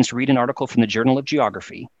his students read an article from the Journal of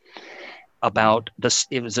Geography about this.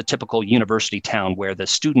 It was a typical university town where the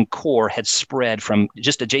student core had spread from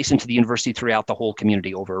just adjacent to the university throughout the whole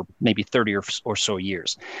community over maybe 30 or so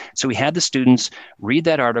years. So we had the students read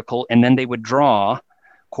that article, and then they would draw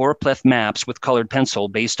choropleth maps with colored pencil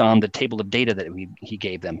based on the table of data that he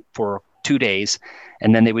gave them for 2 days,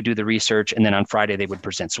 and then they would do the research, and then on Friday they would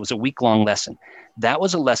present. So it was a week-long lesson. That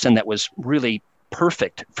was a lesson that was really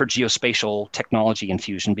perfect for geospatial technology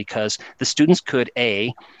infusion, because the students could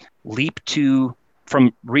leap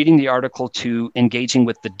from reading the article to engaging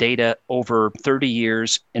with the data over 30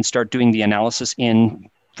 years and start doing the analysis in,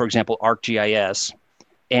 for example, ArcGIS.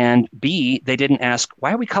 And B, they didn't ask,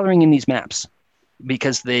 why are we coloring in these maps?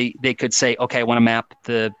 Because they could say, okay, I want to map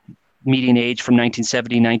the median age from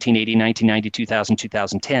 1970, 1980, 1990, 2000,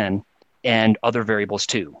 2010, and other variables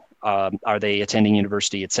too. Are they attending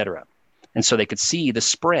university, et cetera? And so they could see the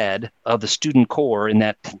spread of the student core in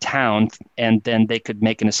that town, and then they could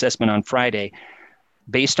make an assessment on Friday.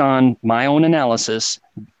 Based on my own analysis,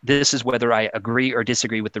 this is whether I agree or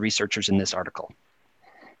disagree with the researchers in this article.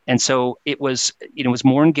 And so it was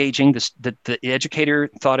more engaging. The educator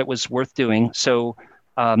thought it was worth doing. So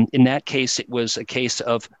in that case, it was a case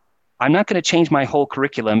of, I'm not going to change my whole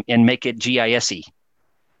curriculum and make it GIS-y.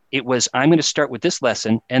 It was, I'm going to start with this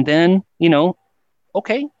lesson, and then,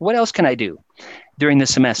 okay, what else can I do during the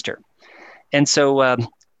semester? And so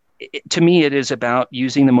to me, it is about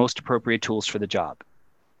using the most appropriate tools for the job.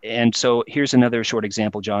 And so here's another short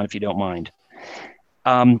example, John, if you don't mind.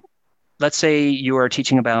 Let's say you are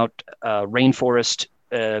teaching about rainforest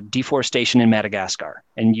deforestation in Madagascar,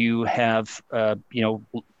 and you have,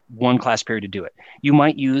 one class period to do it. You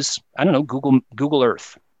might use, Google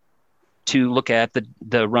Earth to look at the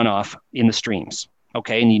runoff in the streams.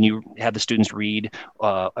 Okay, and you have the students read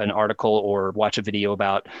an article or watch a video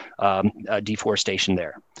about deforestation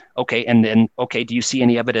there. Okay, and then, do you see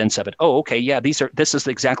any evidence of it? Oh, okay, yeah, this is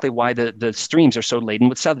exactly why the streams are so laden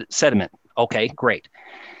with sediment. Okay, great.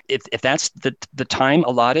 If that's the time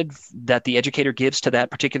allotted that the educator gives to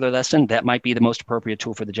that particular lesson, that might be the most appropriate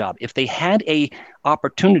tool for the job. If they had a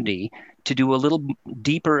opportunity to do a little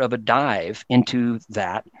deeper of a dive into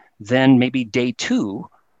that, then maybe day 2,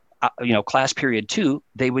 class period 2,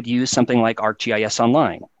 they would use something like ArcGIS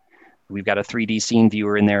Online. We've got a 3D scene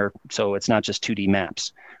viewer in there, so it's not just 2D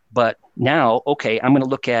maps. But now, I'm going to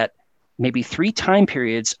look at maybe 3 time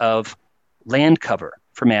periods of land cover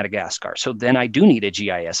for Madagascar. So then I do need a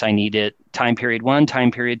GIS. I need it time period 1,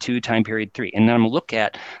 time period 2, time period 3. And then I'm going to look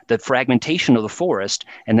at the fragmentation of the forest,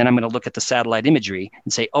 and then I'm going to look at the satellite imagery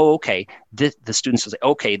and say, the students will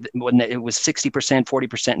say, when it was 60%,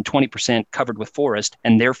 40%, and 20% covered with forest,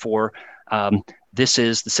 and therefore this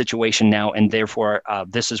is the situation now, and therefore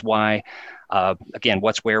this is why, again,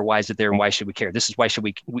 what's where, why is it there, and why should we care? This is why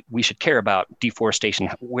we should care about deforestation.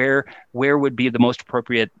 Where would be the most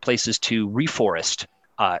appropriate places to reforest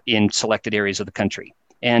in selected areas of the country?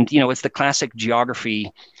 And it's the classic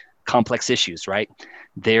geography complex issues, right?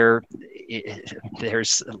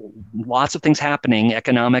 there's lots of things happening,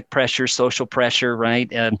 economic pressure, social pressure,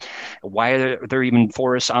 right? Why are there even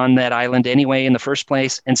forests on that island anyway in the first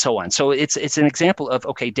place, and so on. So it's an example of,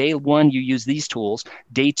 okay, day one, you use these tools,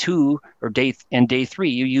 day two or day three,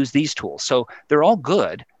 you use these tools. So they're all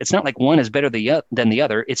good. It's not like one is better than the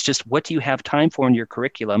other. It's just, what do you have time for in your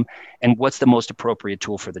curriculum, and what's the most appropriate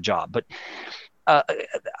tool for the job? But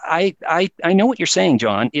I know what you're saying,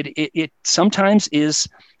 John. It sometimes is.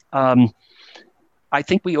 I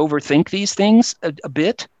think we overthink these things a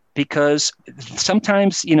bit, because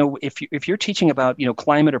sometimes, if you're teaching about,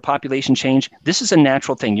 climate or population change, this is a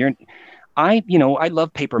natural thing. I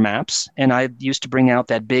love paper maps, and I used to bring out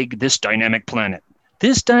that big, this dynamic planet,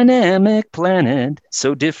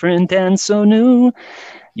 so different and so new.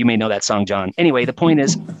 You may know that song, John. Anyway, the point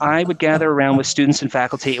is, I would gather around with students and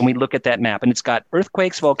faculty, and we look at that map, and it's got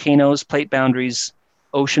earthquakes, volcanoes, plate boundaries,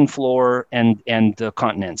 ocean floor, and the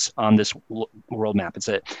continents on this world map. It's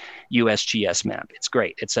a USGS map. It's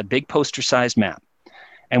great. It's a big poster-sized map.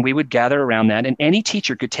 And we would gather around that, and any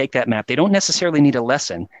teacher could take that map. They don't necessarily need a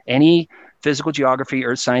lesson. Any physical geography,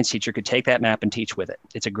 earth science teacher could take that map and teach with it.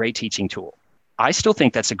 It's a great teaching tool. I still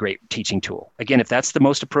think that's a great teaching tool. Again, if that's the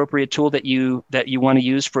most appropriate tool that you want to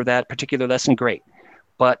use for that particular lesson, great.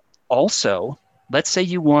 But also, let's say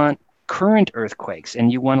you want current earthquakes,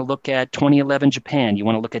 and you want to look at 2011 Japan, you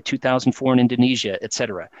want to look at 2004 in Indonesia,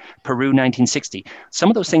 etc., Peru 1960. Some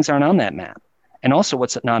of those things aren't on that map. And also,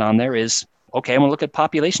 what's not on there is, okay, I want to look at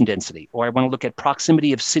population density, or I want to look at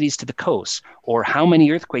proximity of cities to the coast, or how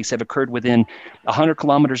many earthquakes have occurred within 100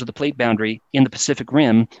 kilometers of the plate boundary in the Pacific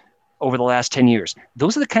Rim over the last 10 years.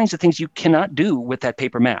 Those are the kinds of things you cannot do with that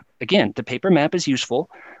paper map. Again, the paper map is useful,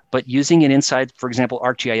 but using it inside, for example,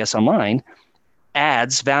 ArcGIS Online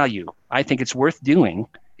adds value. I think it's worth doing.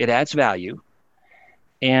 It adds value,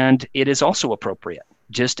 and it is also appropriate,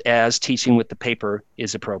 just as teaching with the paper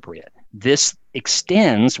is appropriate. This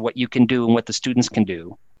extends what you can do and what the students can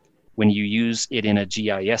do when you use it in a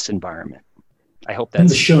GIS environment. I hope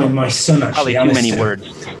that's showing my son, actually. Probably too many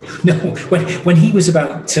words. No, when he was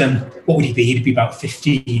about, what would he be? He'd be about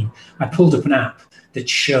 15. I pulled up an app that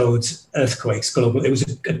showed earthquakes, global. It was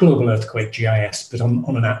a global earthquake GIS, but on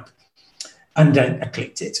an app. And I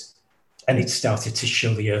clicked it, and it started to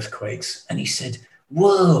show the earthquakes. And he said,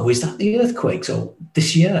 "Whoa, is that the earthquakes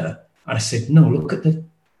this year?" And I said, "No, look at the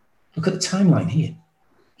timeline here."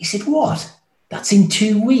 He said, "What? That's in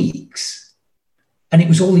 2 weeks." And it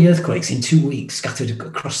was all the earthquakes in 2 weeks scattered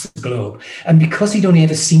across the globe. And because he'd only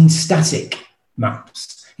ever seen static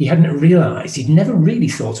maps, he hadn't realized, he'd never really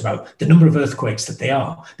thought about the number of earthquakes that they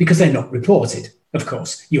are, because they're not reported. Of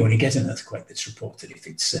course, you only get an earthquake that's reported if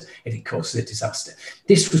it causes a disaster.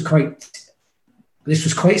 This was quite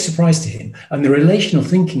a surprise to him. And the relational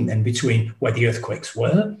thinking then between where the earthquakes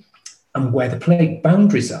were and where the plate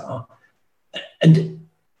boundaries are. And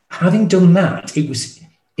having done that, it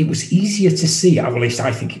was easier to see, or at least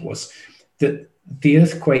I think it was, that the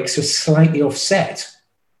earthquakes are slightly offset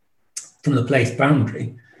from the plate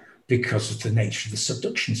boundary because of the nature of the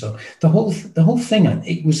subduction. So the whole thing,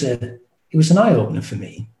 it was an eye opener for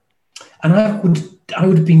me, and I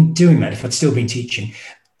would have been doing that if I'd still been teaching,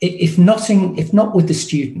 if not with the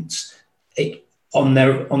students on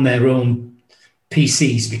their own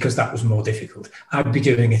PCs, because that was more difficult. I'd be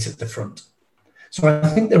doing it at the front. So I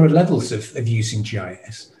think there are levels of using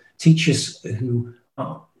GIS. Teachers who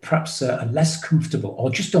are perhaps are less comfortable or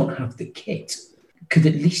just don't have the kit could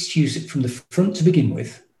at least use it from the front to begin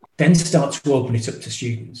with, then start to open it up to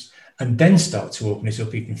students, and then start to open it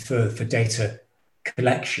up even further for data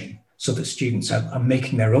collection, so that students are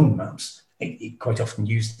making their own maps, quite often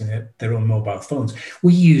using their own mobile phones.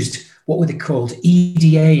 We used, what were they called?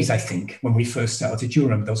 EDAs, I think, when we first started. Do you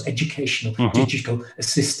remember those educational digital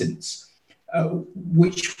assistants?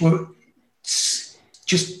 Which were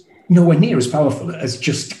just nowhere near as powerful as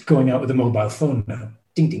just going out with a mobile phone now.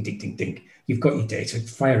 Ding, ding, ding, ding, ding. You've got your data,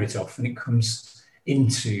 fire it off, and it comes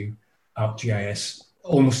into ArcGIS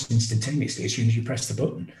almost instantaneously as soon as you press the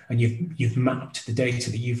button, and you've mapped the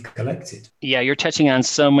data that you've collected. Yeah, you're touching on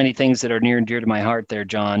so many things that are near and dear to my heart there,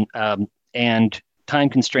 John. And time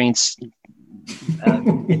constraints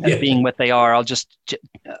being what they are, I'll just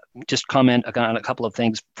comment on a couple of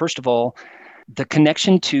things. First of all, the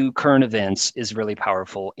connection to current events is really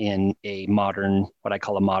powerful in a modern, what I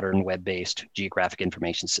call a modern web-based geographic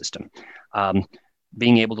information system.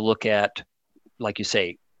 Being able to look at, like you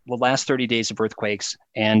say, the last 30 days of earthquakes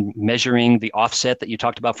and measuring the offset that you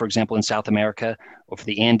talked about, for example, in South America, or for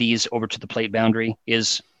the Andes over to the plate boundary,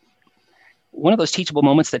 is one of those teachable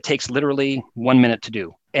moments that takes literally 1 minute to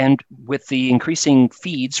do. And with the increasing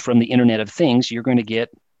feeds from the Internet of Things, you're going to get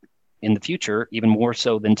in the future, even more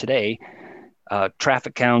so than today,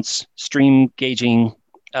 traffic counts, stream gauging,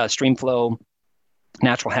 stream flow,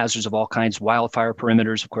 natural hazards of all kinds, wildfire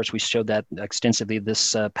perimeters. Of course, we showed that extensively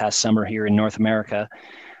this past summer here in North America,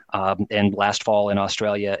 and last fall in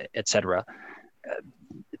Australia, et cetera.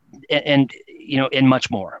 And much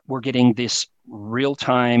more. We're getting this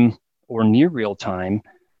real-time or near real-time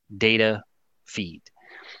data feed.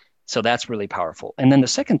 So that's really powerful. And then the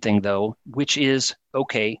second thing, though, which is,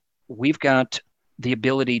 okay, we've got the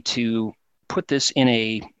ability to put this in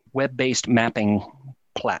a web-based mapping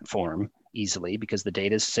platform easily because the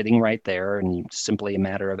data is sitting right there and it's simply a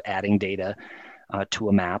matter of adding data to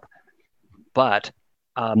a map. But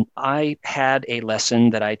I had a lesson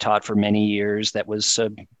that I taught for many years that was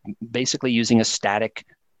basically using a static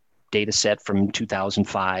data set from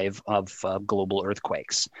 2005 of global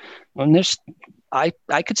earthquakes. And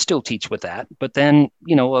I could still teach with that, but then,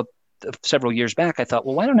 several years back, I thought,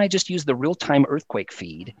 well, why don't I just use the real-time earthquake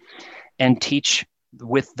feed and teach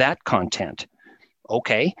with that content?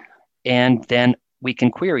 Okay. And then we can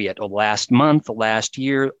query it. Last month, last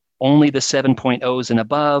year, only the 7.0s and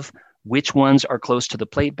above, which ones are close to the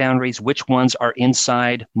plate boundaries, which ones are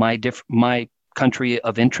inside my country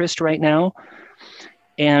of interest right now.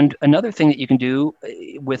 And another thing that you can do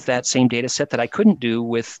with that same data set that I couldn't do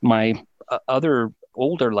with my other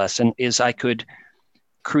older lesson is I could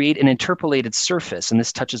create an interpolated surface. And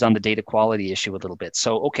this touches on the data quality issue a little bit.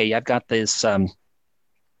 So, okay, I've got this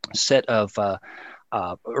set of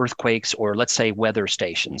earthquakes, or let's say weather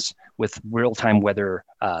stations with real-time weather.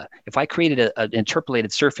 If I created an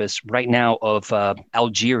interpolated surface right now of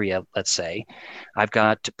Algeria, let's say, I've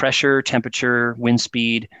got pressure, temperature, wind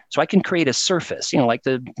speed. So I can create a surface, like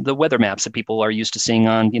the weather maps that people are used to seeing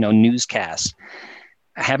on, newscasts.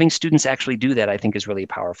 Having students actually do that, I think, is really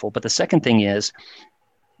powerful. But the second thing is,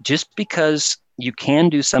 just because you can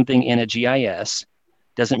do something in a GIS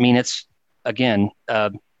doesn't mean it's, again,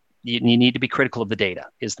 you need to be critical of the data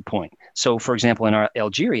is the point. So, for example, in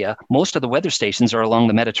Algeria, most of the weather stations are along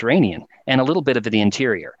the Mediterranean and a little bit of the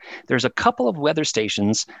interior. There's a couple of weather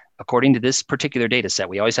stations, according to this particular data set,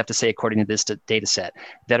 we always have to say according to this data set,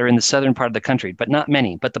 that are in the southern part of the country, but not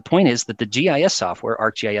many. But the point is that the GIS software,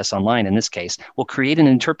 ArcGIS Online in this case, will create an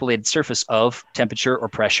interpolated surface of temperature or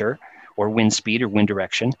pressure or wind speed or wind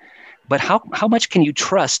direction. But how much can you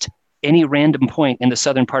trust any random point in the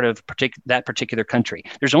southern part of that particular country?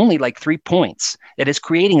 There's only like 3 points that is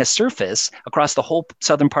creating a surface across the whole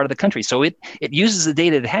southern part of the country. So it uses the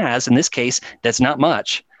data it has. In this case, that's not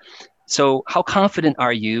much. So how confident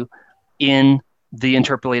are you in the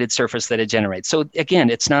interpolated surface that it generates? So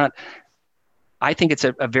again, I think it's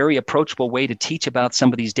a very approachable way to teach about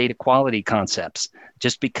some of these data quality concepts,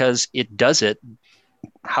 just because it does it.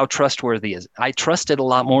 How trustworthy is it? I trust it a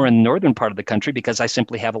lot more in the northern part of the country because I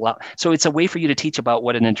simply have a lot. So it's a way for you to teach about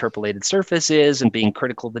what an interpolated surface is and being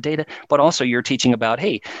critical of the data, but also you're teaching about,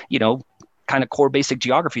 hey, kind of core basic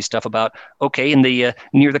geography stuff about, okay, in the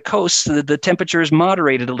near the coast, the temperature is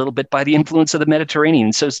moderated a little bit by the influence of the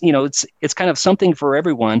Mediterranean. So, it's kind of something for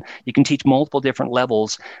everyone. You can teach multiple different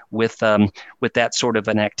levels with that sort of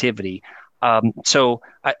an activity. So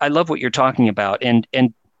I love what you're talking about.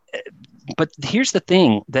 But here's the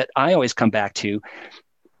thing that I always come back to.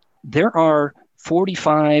 There are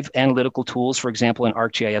 45 analytical tools, for example, in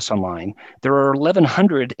ArcGIS Online. There are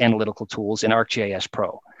 1,100 analytical tools in ArcGIS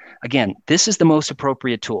Pro. Again, this is the most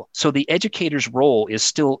appropriate tool. So the educator's role is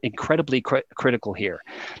still incredibly critical here,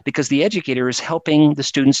 because the educator is helping the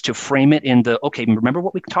students to frame it in okay, remember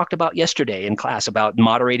what we talked about yesterday in class about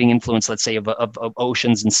moderating influence, let's say, of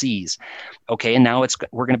oceans and seas. Okay, and now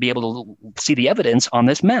we're going to be able to see the evidence on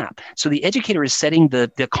this map. So the educator is setting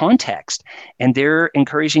the context, and they're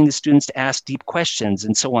encouraging the students to ask deep questions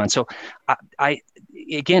and so on. So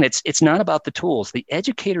again, it's not about the tools. The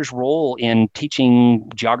educator's role in teaching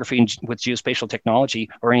geography with geospatial technology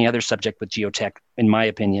or any other subject with geotech, in my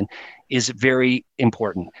opinion, is very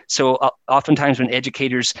important. So oftentimes when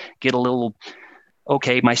educators get a little,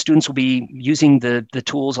 okay, my students will be using the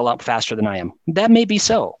tools a lot faster than I am. That may be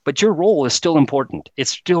so, but your role is still important.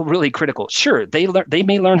 It's still really critical. Sure, they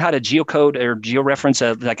may learn how to geocode or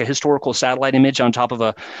georeference like a historical satellite image on top of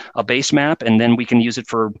a base map, and then we can use it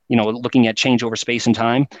for looking at change over space and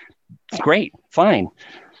time. Great, fine.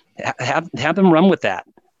 Have them run with that.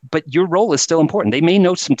 But your role is still important. They may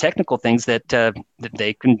know some technical things that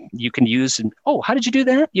you can use. And how did you do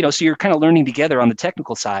that? So you're kind of learning together on the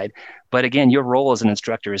technical side. But again, your role as an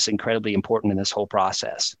instructor is incredibly important in this whole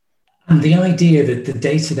process. And the idea that the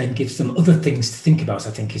data then gives them other things to think about, I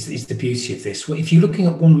think, is the beauty of this. Well, if you're looking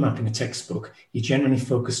at one map in a textbook, you're generally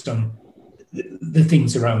focused on the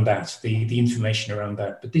things around that, the information around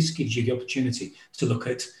that. But this gives you the opportunity to look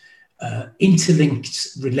at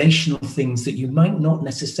interlinked relational things that you might not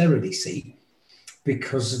necessarily see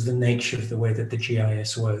because of the nature of the way that the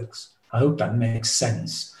GIS works. I hope that makes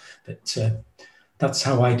sense. But that's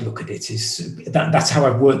how I'd look at it. That's how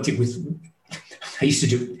I've worked it with. I used to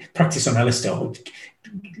do practice on Alistair. Oh,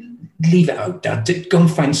 leave it out, Dad. Go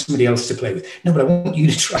and find somebody else to play with. No, but I want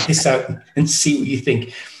you to try this out and see what you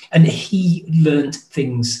think. And he learned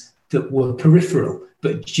things that were peripheral,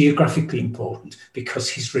 but geographically important because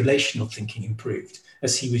his relational thinking improved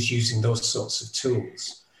as he was using those sorts of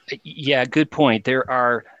tools. Yeah, good point. There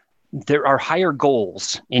are higher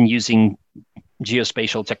goals in using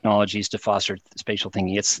geospatial technologies to foster spatial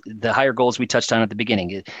thinking. It's the higher goals we touched on at the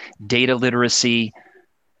beginning: data literacy,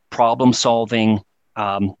 problem solving,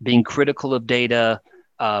 being critical of data,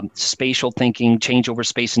 spatial thinking, change over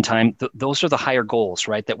space and time. Those are the higher goals,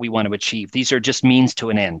 right, that we want to achieve. These are just means to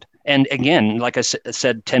an end. And again, like I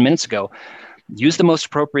said 10 minutes ago, use the most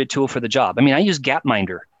appropriate tool for the job. I mean, I use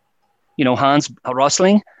Gapminder. Hans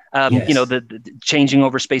Rosling, Yes. the changing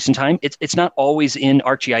over space and time. It's not always in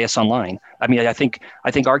ArcGIS Online. I mean, I think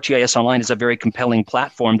ArcGIS Online is a very compelling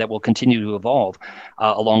platform that will continue to evolve,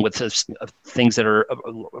 along with things that are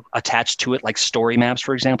attached to it, like story maps,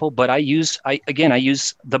 for example. But I use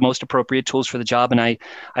the most appropriate tools for the job, and I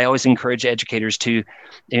always encourage educators to,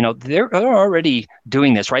 they're already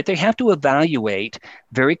doing this, right? They have to evaluate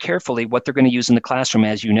very carefully what they're going to use in the classroom,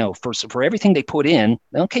 as you know, for everything they put in.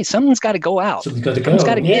 Okay, something's got to go out. Something's got to go. Someone's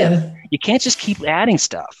got to give. Yeah. You can't just keep adding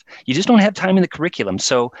stuff. You just don't have time in the curriculum.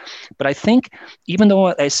 So, but I think even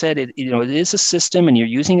though I said it is a system and you're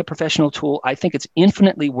using a professional tool, I think it's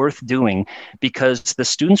infinitely worth doing because the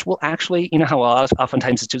students will actually, how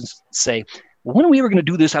oftentimes the students say, well, when are we ever going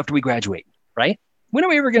to do this after we graduate, right? When are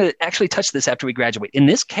we ever going to actually touch this after we graduate? In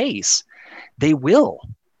this case, they will.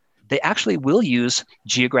 They actually will use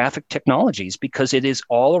geographic technologies because it is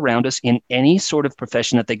all around us in any sort of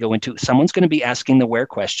profession that they go into. Someone's going to be asking the where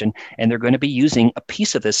question, and they're going to be using a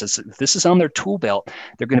piece of this. If this is on their tool belt,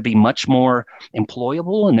 they're going to be much more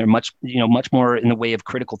employable, and they're much more in the way of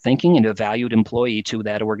critical thinking and a valued employee to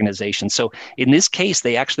that organization. So in this case,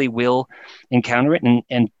 they actually will encounter it,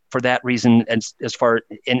 and for that reason,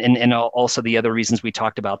 and also the other reasons we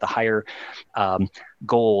talked about, the higher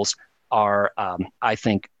goals are, I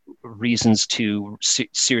think, reasons to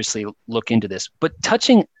seriously look into this. But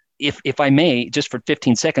touching, if I may, just for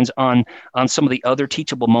 15 seconds on some of the other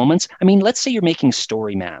teachable moments. I mean, let's say you're making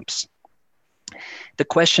story maps. The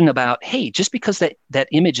question about, hey, just because that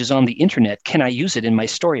image is on the internet, can I use it in my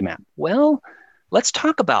story map? Well, let's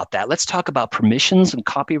talk about that. Let's talk about permissions and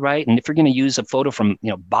copyright. And if you're going to use a photo from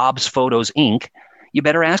Bob's Photos Inc., you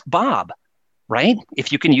better ask Bob, right?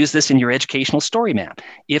 If you can use this in your educational story map.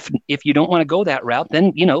 If you don't want to go that route,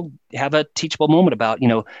 then have a teachable moment about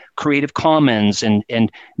Creative Commons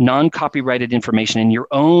and non-copyrighted information in your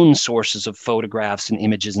own sources of photographs and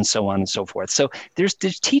images and so on and so forth. So there's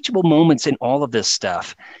teachable moments in all of this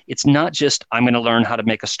stuff. It's not just I'm going to learn how to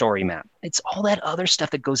make a story map. It's all that other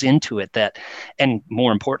stuff that goes into it and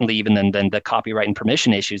more importantly even than the copyright and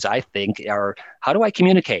permission issues, I think, are how do I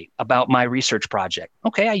communicate about my research project?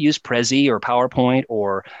 Okay, I use Prezi or PowerPoint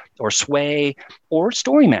or Sway or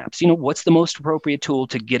story maps. What's the most appropriate tool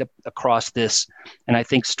to get across this? And I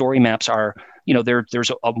think story maps are,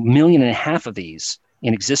 there's 1.5 million of these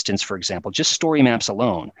in existence, for example, just story maps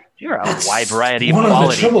alone. There are a wide variety of quality. One of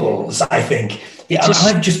the troubles, I think. Yeah,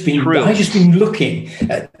 I've just been looking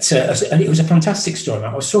at, and it was a fantastic story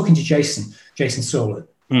map. I was talking to Jason Solar,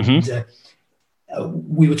 and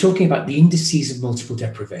we were talking about the indices of multiple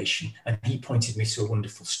deprivation, and he pointed me to a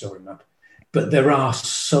wonderful story map. But there are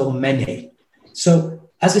so many. So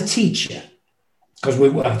as a teacher, because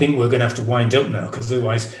I think we're going to have to wind up now, because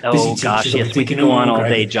otherwise, oh gosh, yes, we can go on all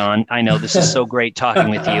day, John. I know this is so great talking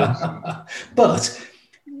with you. But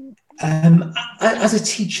as a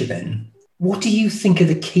teacher, then, what do you think are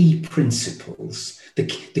the key principles, the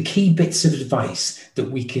key bits of advice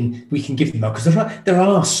that we can give them out? Because there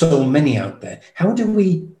are so many out there. How do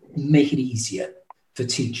we make it easier for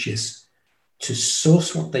teachers to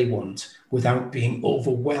source what they want without being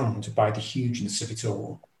overwhelmed by the hugeness of it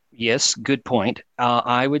all? Yes, good point.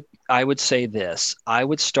 I would say this. I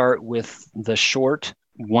would start with the short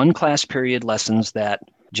one class period lessons that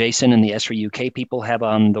Jason and the Esri UK people have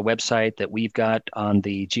on the website, that we've got on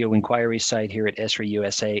the GeoInquiry site here at Esri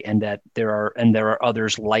USA, and that there are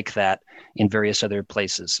others like that in various other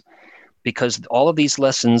places. Because all of these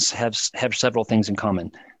lessons have several things in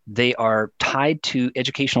common. They are tied to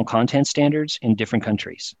educational content standards in different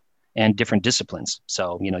countries. and different disciplines.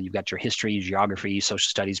 So, you've got your history, geography, social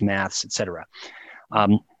studies, maths, etc.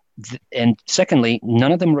 And secondly,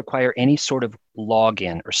 none of them require any sort of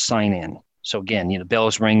login or sign in. So again, the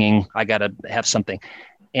bell's ringing, I got to have something.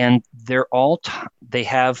 And they're all,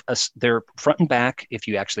 they're front and back if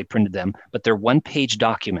you actually printed them, but they're one-page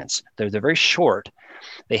documents. They're very short.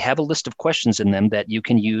 They have a list of questions in them that you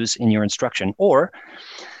can use in your instruction. Or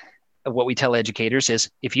what we tell educators is,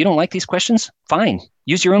 if you don't like these questions, fine,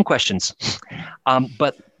 use your own questions.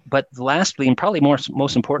 But lastly, and probably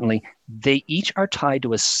most importantly, they each are tied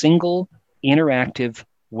to a single interactive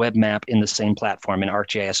web map in the same platform in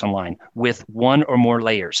ArcGIS Online with one or more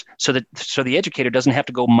layers. So the educator doesn't have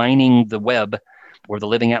to go mining the web or the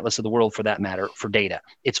Living Atlas of the world, for that matter, for data.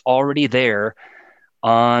 It's already there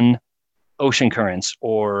on ocean currents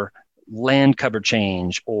or land cover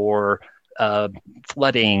change or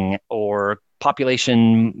flooding or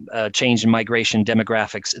population change and migration,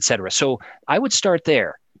 demographics, et cetera. So I would start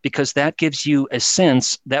there, because that gives you a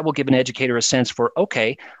sense, that will give an educator a sense for,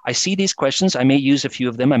 okay, I see these questions. I may use a few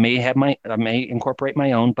of them. I may incorporate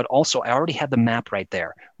my own, but also I already have the map right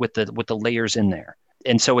there with the layers in there.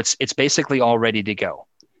 And so it's basically all ready to go.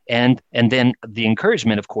 And then the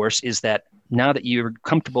encouragement, of course, is that now that you're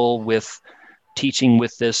comfortable with teaching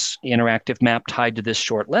with this interactive map tied to this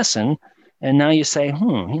short lesson, and now you say,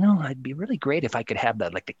 it'd be really great if I could have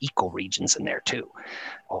that, like the ecoregions in there too.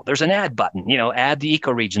 Oh, there's an add button, add the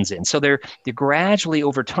ecoregions in. So they're gradually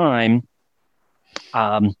over time,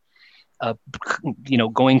 going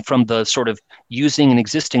from the sort of using an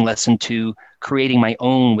existing lesson to creating my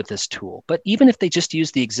own with this tool. But even if they just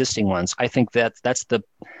use the existing ones, I think that's the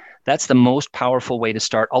most powerful way to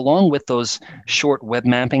start, along with those short web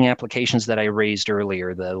mapping applications that I raised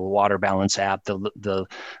earlier, the water balance app, the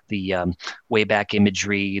Wayback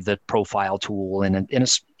Imagery, the profile tool. And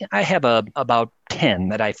I have about 10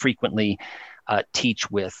 that I frequently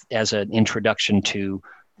teach with as an introduction to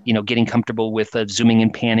getting comfortable with zooming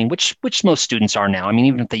and panning, which most students are now. I mean,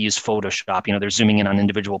 even if they use Photoshop, they're zooming in on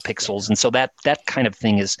individual pixels. And so that kind of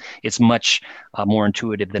thing it's much more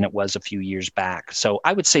intuitive than it was a few years back. So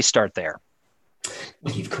I would say start there.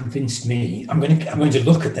 Well, you've convinced me. I'm going to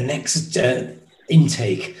look at the next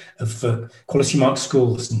intake of Quality Mark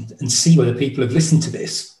schools and see whether people have listened to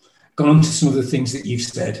this, gone on to some of the things that you've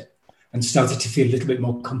said, and started to feel a little bit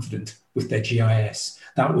more confident with their GIS.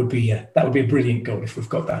 That would be a brilliant goal if we've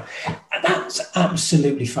got that. That's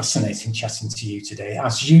absolutely fascinating chatting to you today.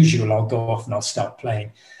 As usual, I'll go off and I'll start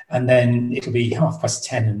playing, and then it'll be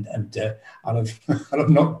 10:30, and I'll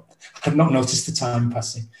have not noticed the time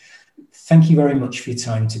passing. Thank you very much for your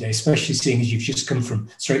time today, especially seeing as you've just come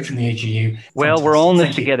straight from the AGU. Well, fantastic. We're all in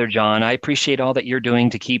this together, John. I appreciate all that you're doing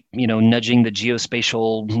to keep, nudging the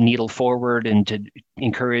geospatial needle forward and to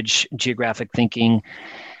encourage geographic thinking.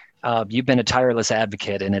 You've been a tireless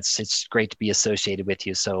advocate, and it's great to be associated with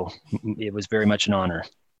you. So it was very much an honor.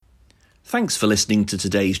 Thanks for listening to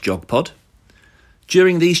today's JogPod.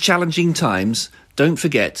 During these challenging times, don't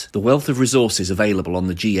forget the wealth of resources available on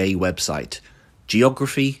the GA website,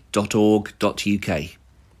 geography.org.uk,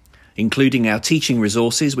 including our teaching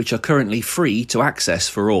resources, which are currently free to access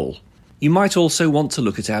for all. You might also want to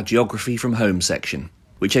look at our Geography from Home section,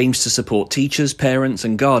 which aims to support teachers, parents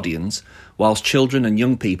and guardians whilst children and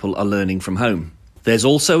young people are learning from home. There's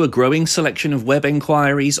also a growing selection of web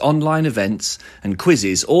enquiries, online events and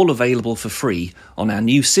quizzes, all available for free on our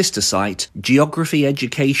new sister site,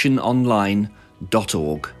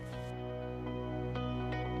 geographyeducationonline.org.